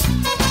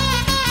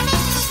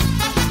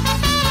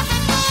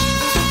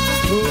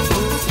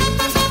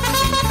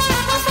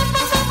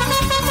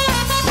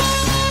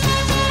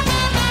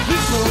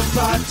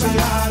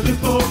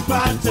 Hippo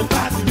party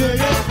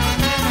reggae.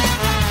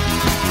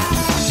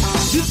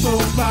 Hippo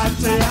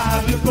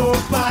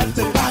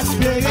party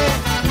reggae.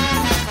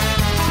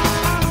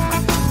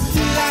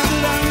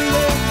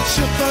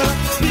 Shuffle up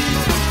the beat,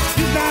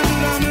 down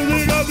the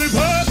ring of the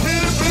party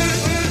beat.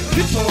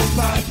 Hippo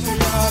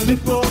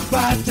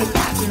party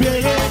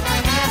reggae.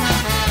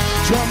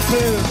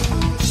 Trumpet.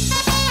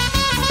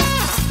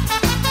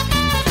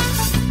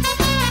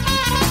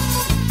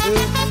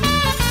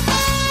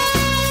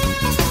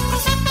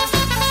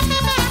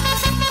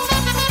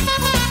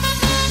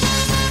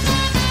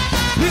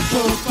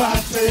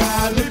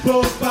 Hippo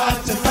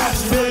party,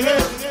 reggae,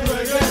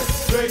 reggae,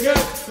 reggae,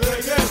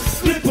 reggae.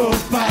 Hippo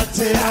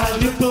party,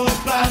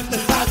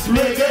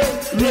 reggae,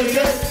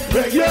 reggae,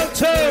 reggae. Your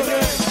turn.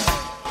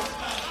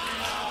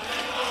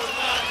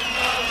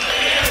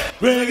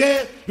 Reggae,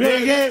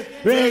 reggae,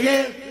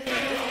 reggae.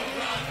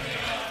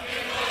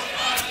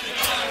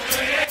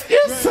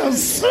 You're so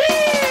sweet.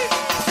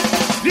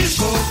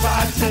 Hippo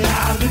party,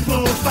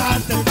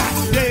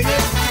 reggae.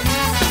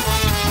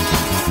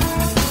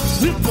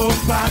 Hippo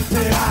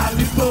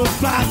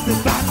party,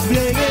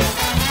 reggae.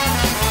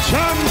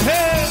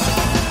 Trumpet.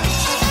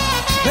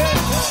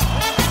 Hey.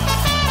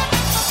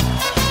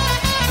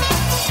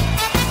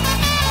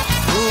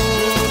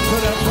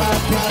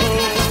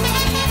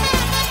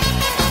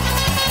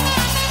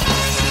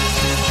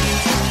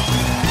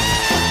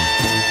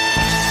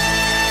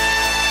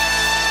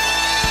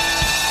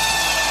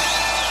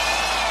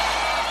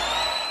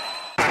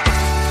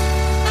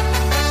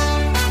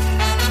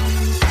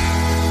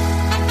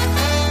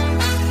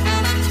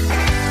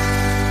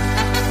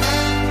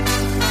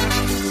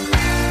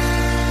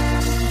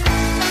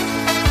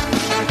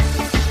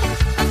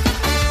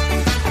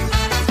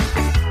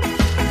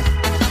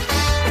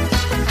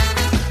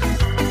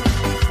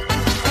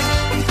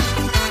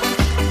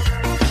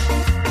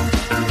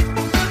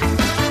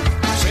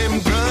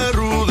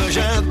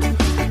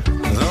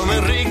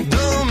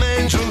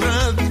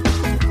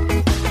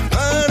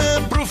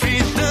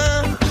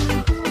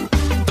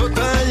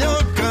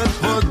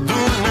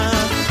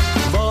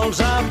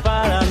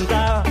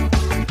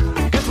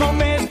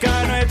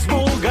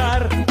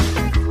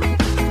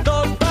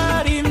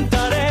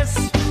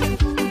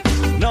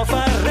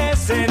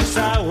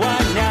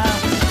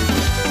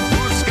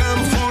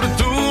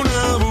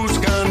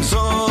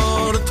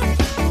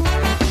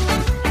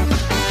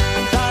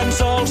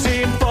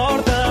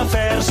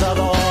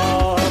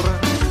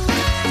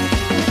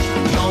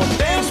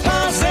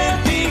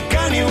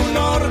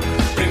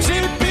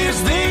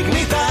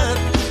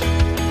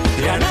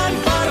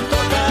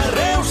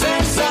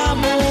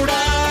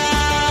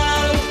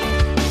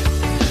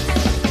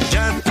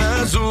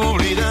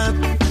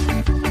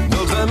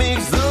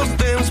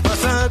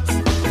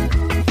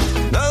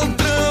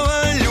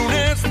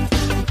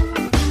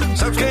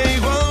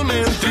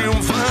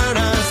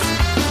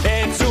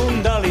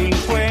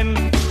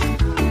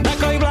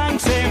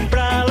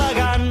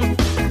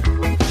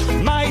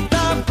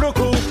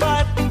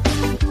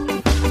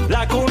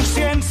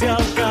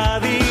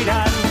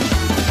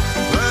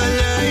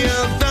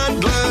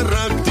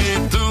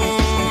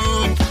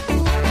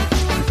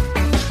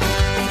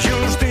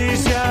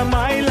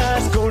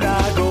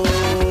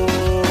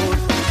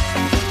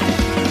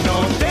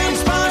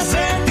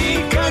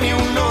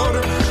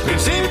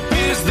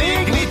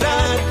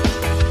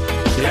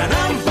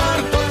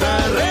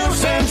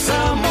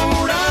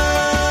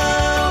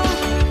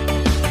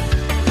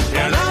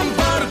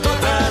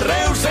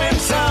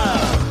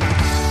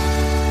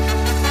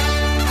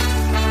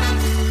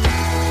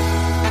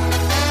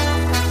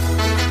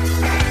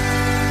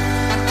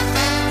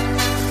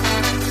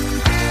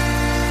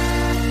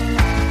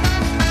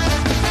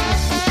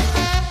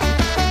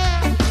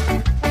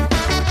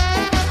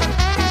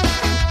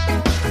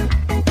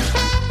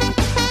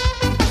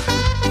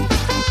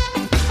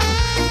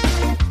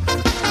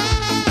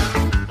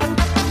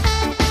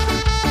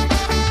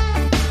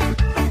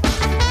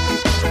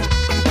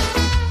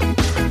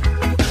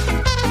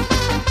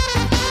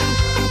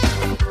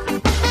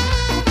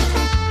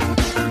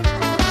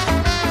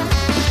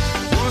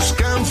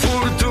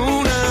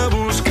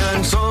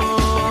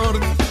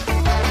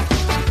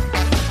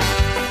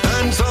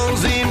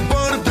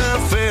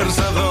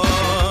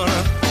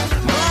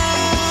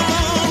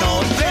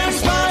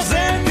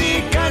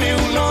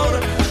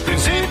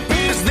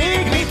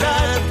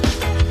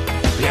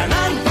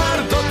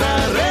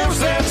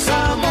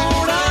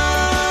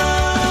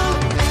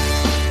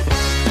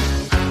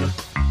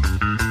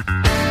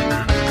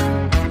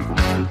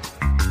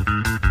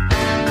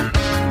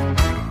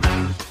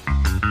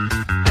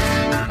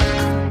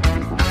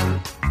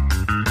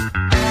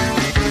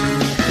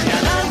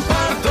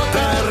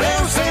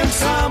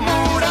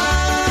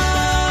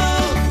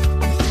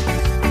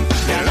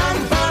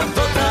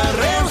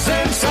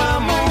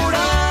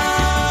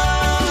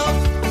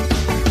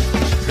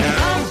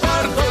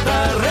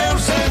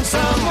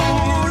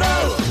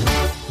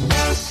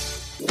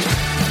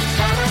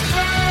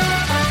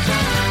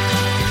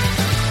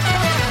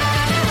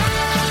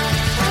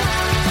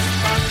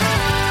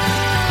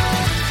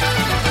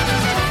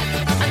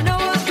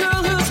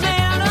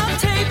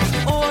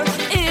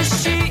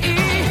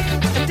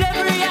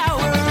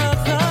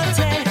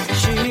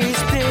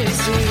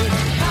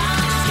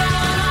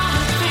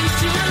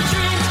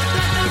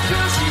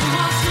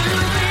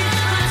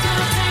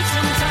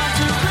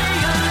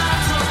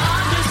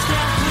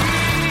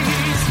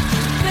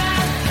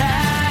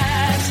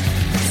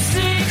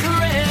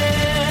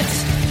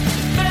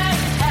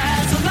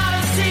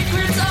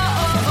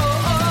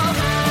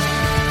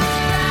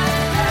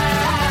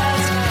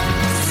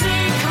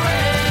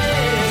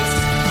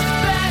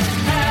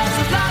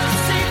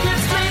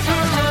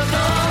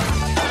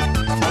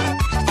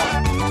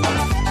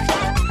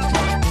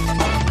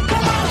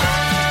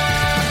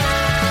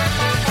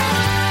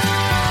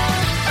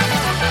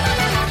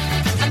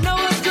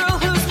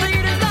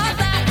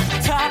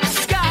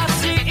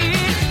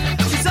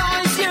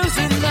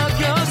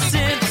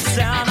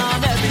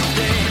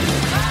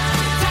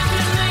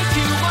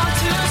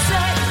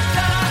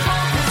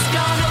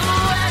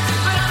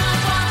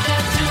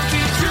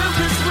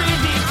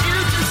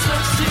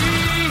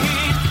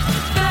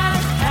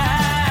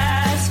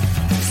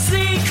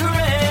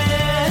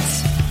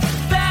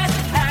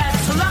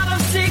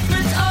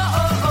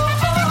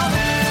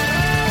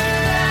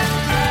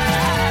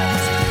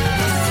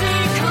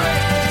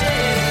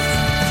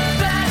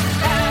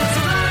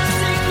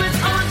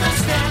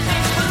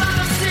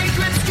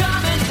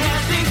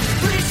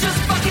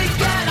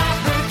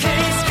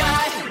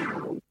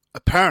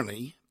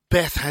 apparently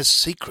Beth has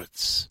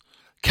secrets.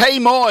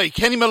 K-Moy,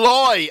 Kenny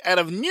Malloy out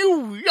of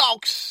New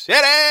York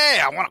City.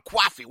 I want a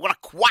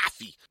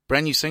coffee.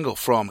 Brand new single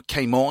from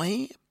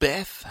K-Moy,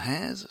 Beth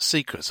Has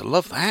Secrets. I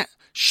love that.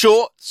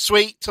 Short,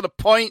 sweet, to the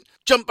point,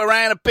 jump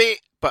around a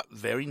bit, but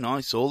very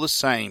nice all the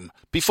same.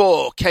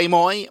 Before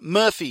K-Moy,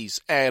 Murphys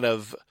out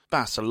of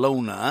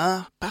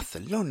Barcelona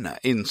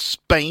in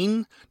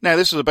Spain. Now,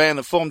 this was a band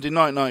that formed in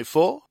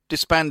 1994.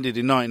 Disbanded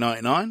in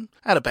 1999,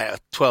 had about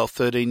a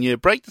 12-13 year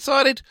break,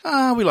 decided,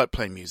 we like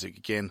playing music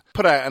again.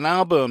 Put out an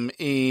album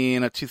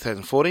in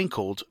 2014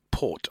 called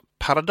Port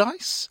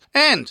Paradise.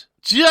 And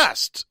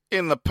just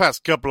in the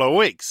past couple of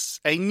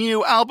weeks, a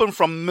new album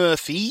from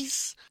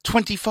Murphys,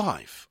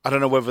 25. I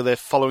don't know whether they're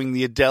following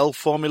the Adele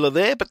formula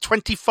there, but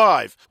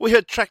 25. We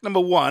heard track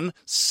number 1,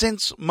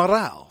 Sense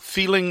Moral.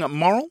 Feeling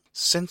moral?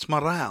 Sense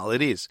Moral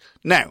it is.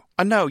 Now,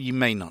 I know you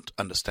may not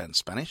understand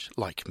Spanish,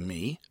 like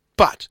me,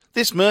 but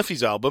this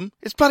Murphys album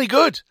is bloody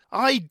good.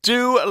 I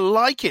do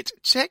like it.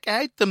 Check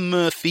out the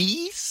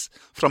Murphys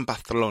from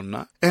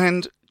Barcelona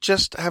and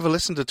just have a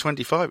listen to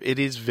 25. It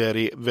is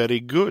very, very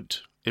good.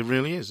 It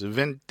really is. I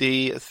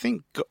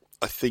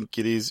think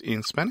it is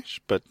in Spanish,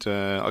 but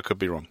I could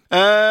be wrong.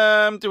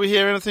 Do we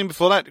hear anything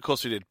before that? Of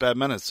course we did. Bad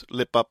Manners,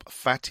 Lip Up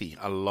Fatty,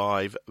 a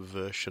live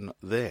version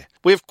there.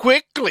 We've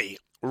quickly,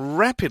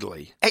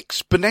 rapidly,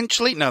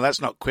 exponentially, no,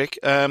 that's not quick,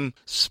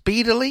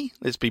 speedily,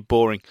 let's be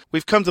boring.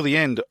 We've come to the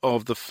end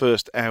of the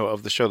first hour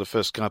of the show, the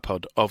first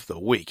SkyPod of the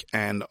week,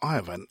 and I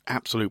have an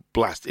absolute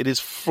blast. It has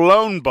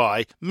flown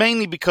by,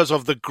 mainly because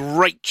of the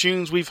great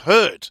tunes we've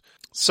heard.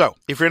 So,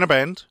 if you're in a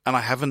band and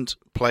I haven't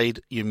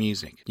played your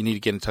music, you need to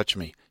get in touch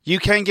with me. You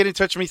can get in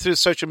touch with me through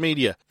social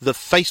media, the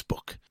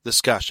Facebook, The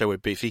Ska Show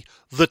with Beefy,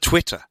 the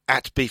Twitter,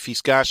 @Beefy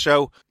Ska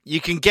Show. You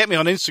can get me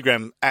on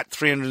Instagram at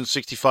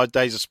 365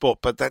 Days of Sport,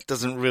 but that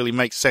doesn't really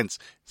make sense.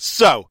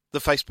 So, the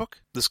Facebook,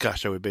 The Ska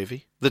Show with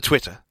Beefy, the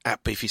Twitter,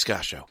 @Beefy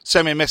Ska Show.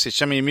 Send me a message,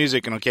 send me your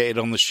music, and I'll get it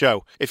on the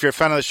show. If you're a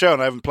fan of the show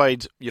and I haven't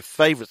played your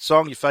favourite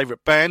song, your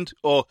favourite band,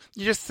 or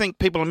you just think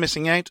people are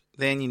missing out,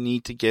 then you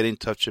need to get in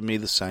touch with me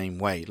the same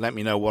way. Let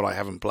me know what I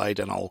haven't played,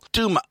 and I'll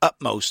do my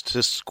utmost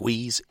to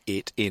squeeze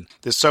it in.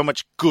 There's so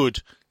much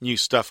good new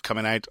stuff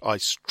coming out, I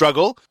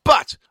struggle,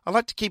 but I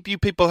like to keep you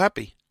people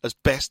happy as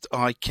best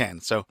I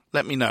can. So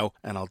let me know,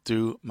 and I'll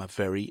do my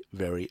very,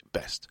 very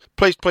best.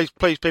 Please, please,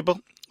 please, people,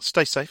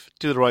 stay safe,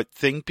 do the right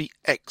thing, be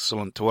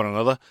excellent to one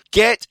another.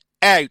 Get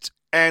out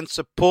and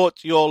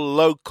support your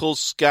local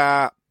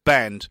ska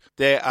band.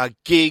 There are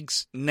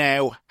gigs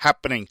now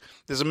happening.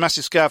 There's a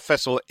massive ska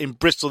festival in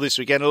Bristol this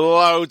weekend,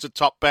 loads of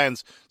top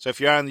bands. So if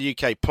you're in the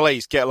UK,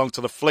 please get along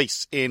to the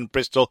Fleece in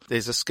Bristol.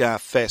 There's a ska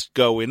fest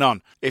going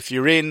on. If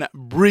you're in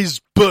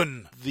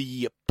Brisbane,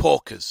 the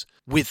Porkers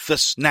with the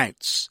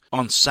Snouts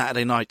on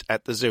Saturday night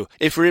at the zoo.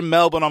 If you're in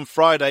Melbourne on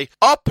Friday,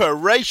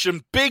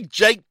 Operation Big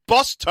Jake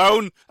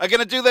Bosstone are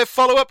going to do their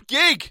follow-up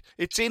gig.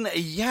 It's in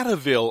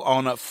Yarraville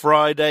on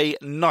Friday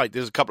night.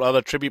 There's a couple of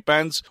other tribute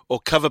bands or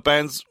cover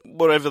bands,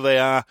 whatever they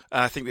are.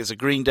 I think there's a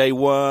Green Day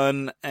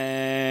one,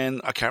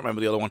 and I can't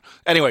remember the other one.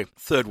 Anyway,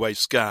 Third Wave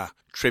Ska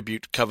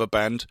tribute cover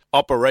band,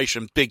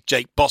 Operation Big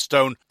Jake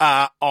Bosstone,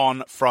 are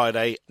on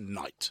Friday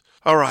night.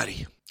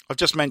 Alrighty. I've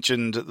just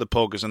mentioned the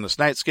Porkers and the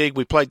Snouts gig.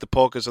 We played the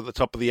Porkers at the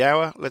top of the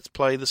hour. Let's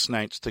play the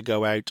Snouts to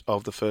go out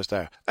of the first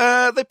hour.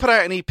 They put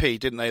out an EP,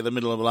 didn't they, the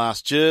middle of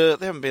last year?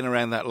 They haven't been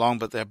around that long,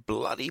 but they're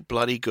bloody,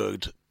 bloody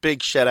good.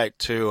 Big shout out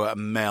to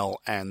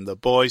Mel and the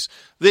boys.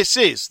 This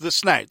is the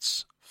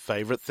Snouts'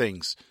 favourite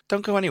things.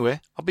 Don't go anywhere.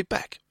 I'll be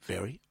back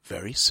very,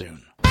 very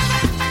soon.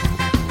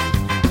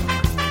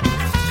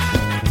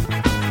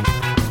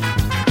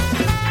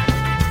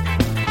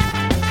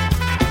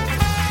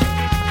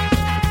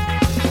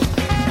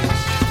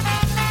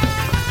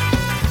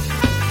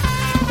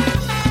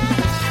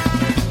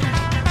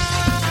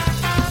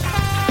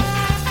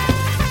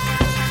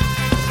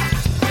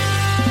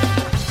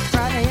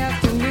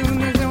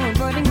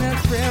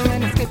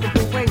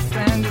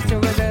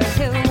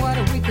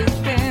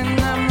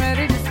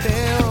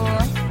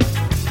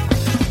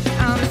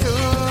 I'm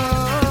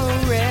so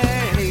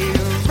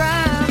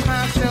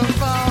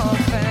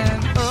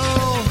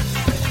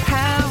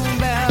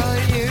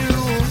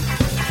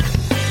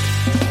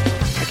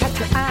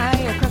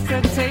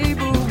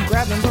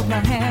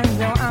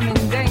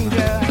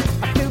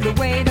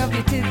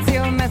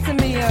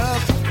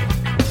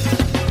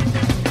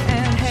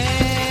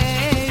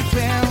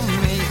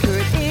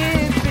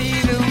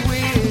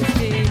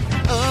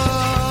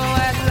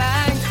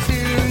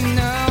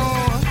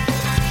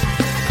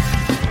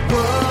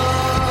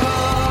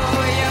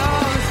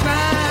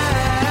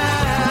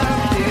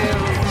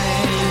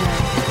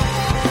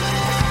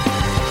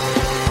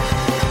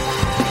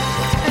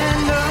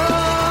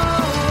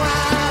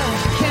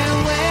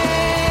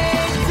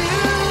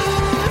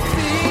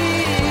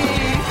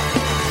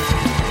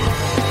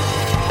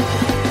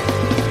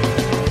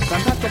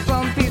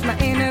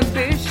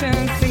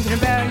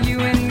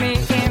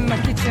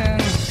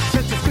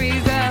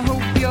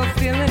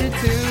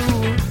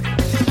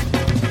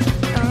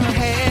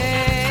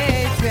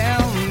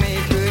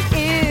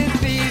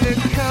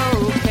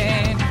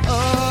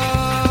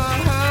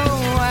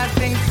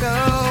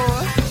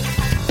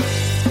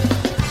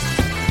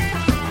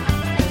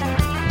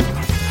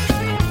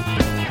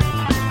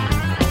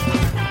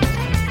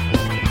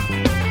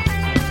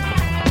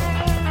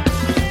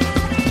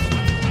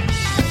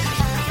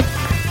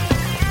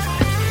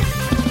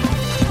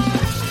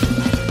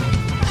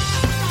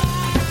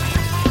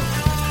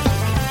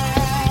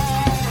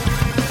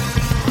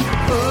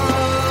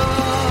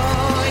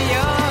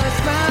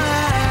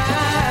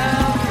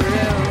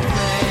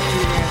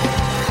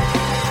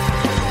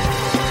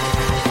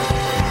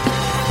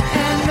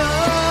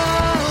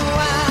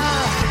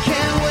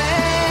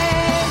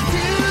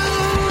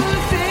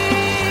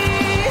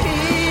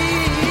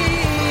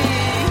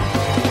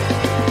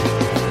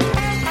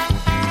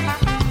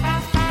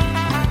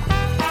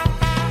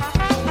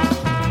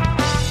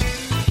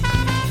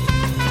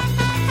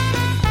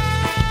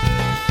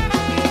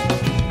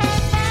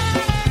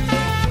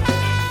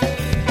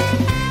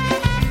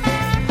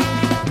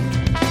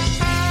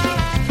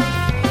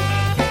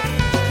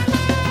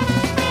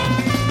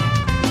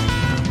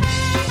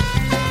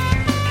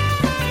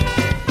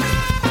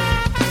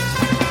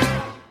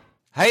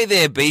Hey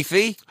there,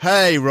 Beefy.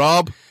 Hey,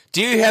 Rob.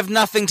 Do you have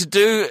nothing to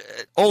do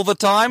all the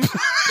time?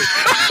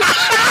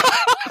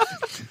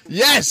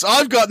 Yes,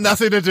 I've got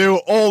nothing to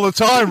do all the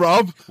time,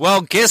 Rob.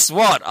 Well, guess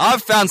what?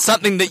 I've found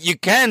something that you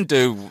can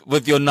do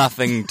with your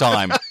nothing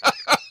time.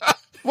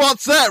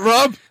 What's that,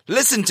 Rob?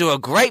 Listen to a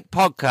great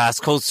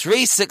podcast called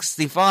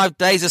 365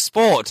 Days of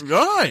Sport.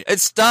 Right. It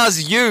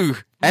stars you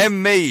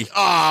and me.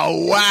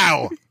 Oh,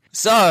 wow.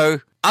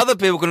 So, other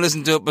people can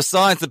listen to it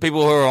besides the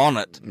people who are on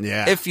it.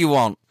 Yeah. If you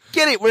want.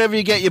 Get it wherever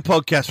you get your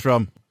podcast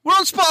from. We're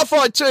on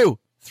Spotify too.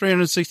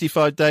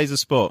 365 Days of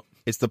Sport.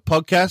 It's the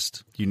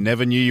podcast you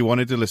never knew you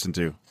wanted to listen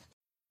to.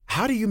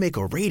 How do you make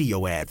a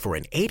radio ad for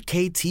an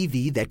 8K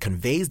TV that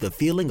conveys the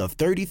feeling of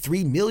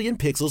 33 million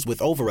pixels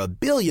with over a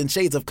billion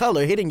shades of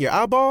color hitting your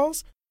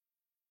eyeballs?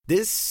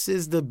 This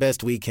is the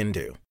best we can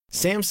do.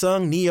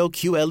 Samsung Neo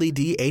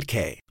QLED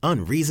 8K,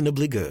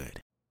 unreasonably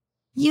good.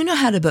 You know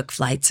how to book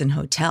flights and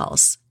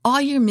hotels.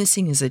 All you're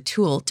missing is a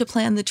tool to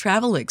plan the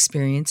travel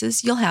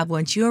experiences you'll have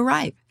once you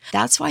arrive.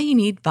 That's why you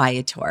need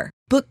Viator.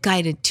 Book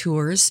guided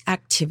tours,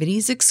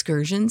 activities,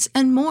 excursions,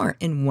 and more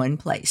in one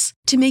place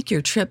to make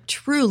your trip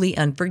truly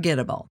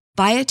unforgettable.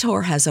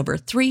 Viator has over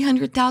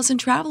 300,000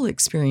 travel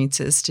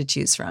experiences to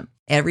choose from.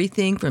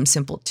 Everything from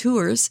simple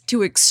tours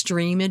to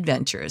extreme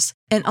adventures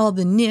and all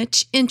the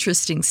niche,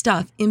 interesting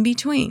stuff in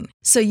between.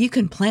 So you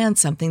can plan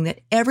something that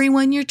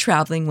everyone you're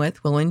traveling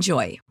with will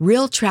enjoy.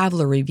 Real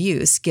traveler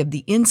reviews give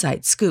the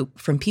inside scoop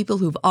from people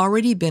who've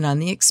already been on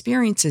the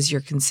experiences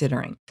you're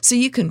considering. So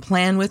you can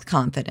plan with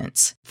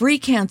confidence. Free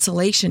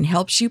cancellation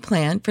helps you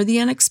plan for the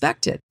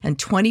unexpected. And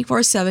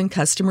 24/7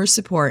 customer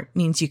support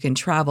means you can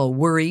travel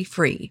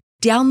worry-free.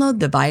 Download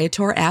the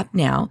Viator app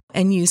now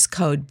and use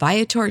code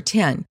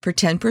Viator10 for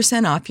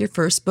 10% off your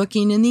first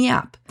booking in the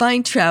app.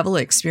 Find travel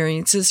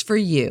experiences for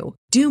you.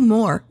 Do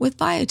more with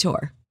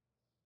Viator.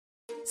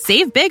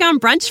 Save big on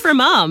brunch for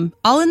mom,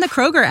 all in the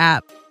Kroger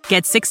app.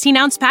 Get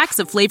 16-ounce packs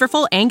of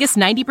flavorful Angus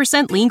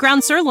 90% lean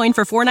ground sirloin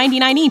for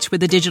 $4.99 each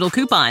with a digital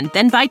coupon.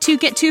 Then buy 2,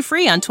 get 2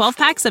 free on 12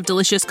 packs of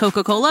delicious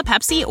Coca-Cola,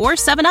 Pepsi, or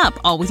 7-Up,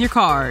 all with your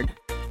card.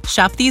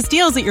 Shop these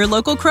deals at your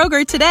local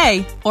Kroger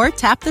today, or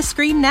tap the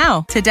screen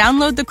now to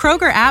download the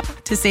Kroger app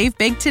to save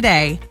big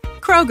today.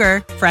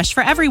 Kroger, fresh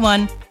for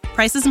everyone.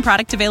 Prices and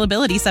product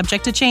availability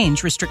subject to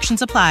change.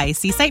 Restrictions apply.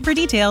 See site for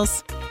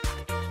details.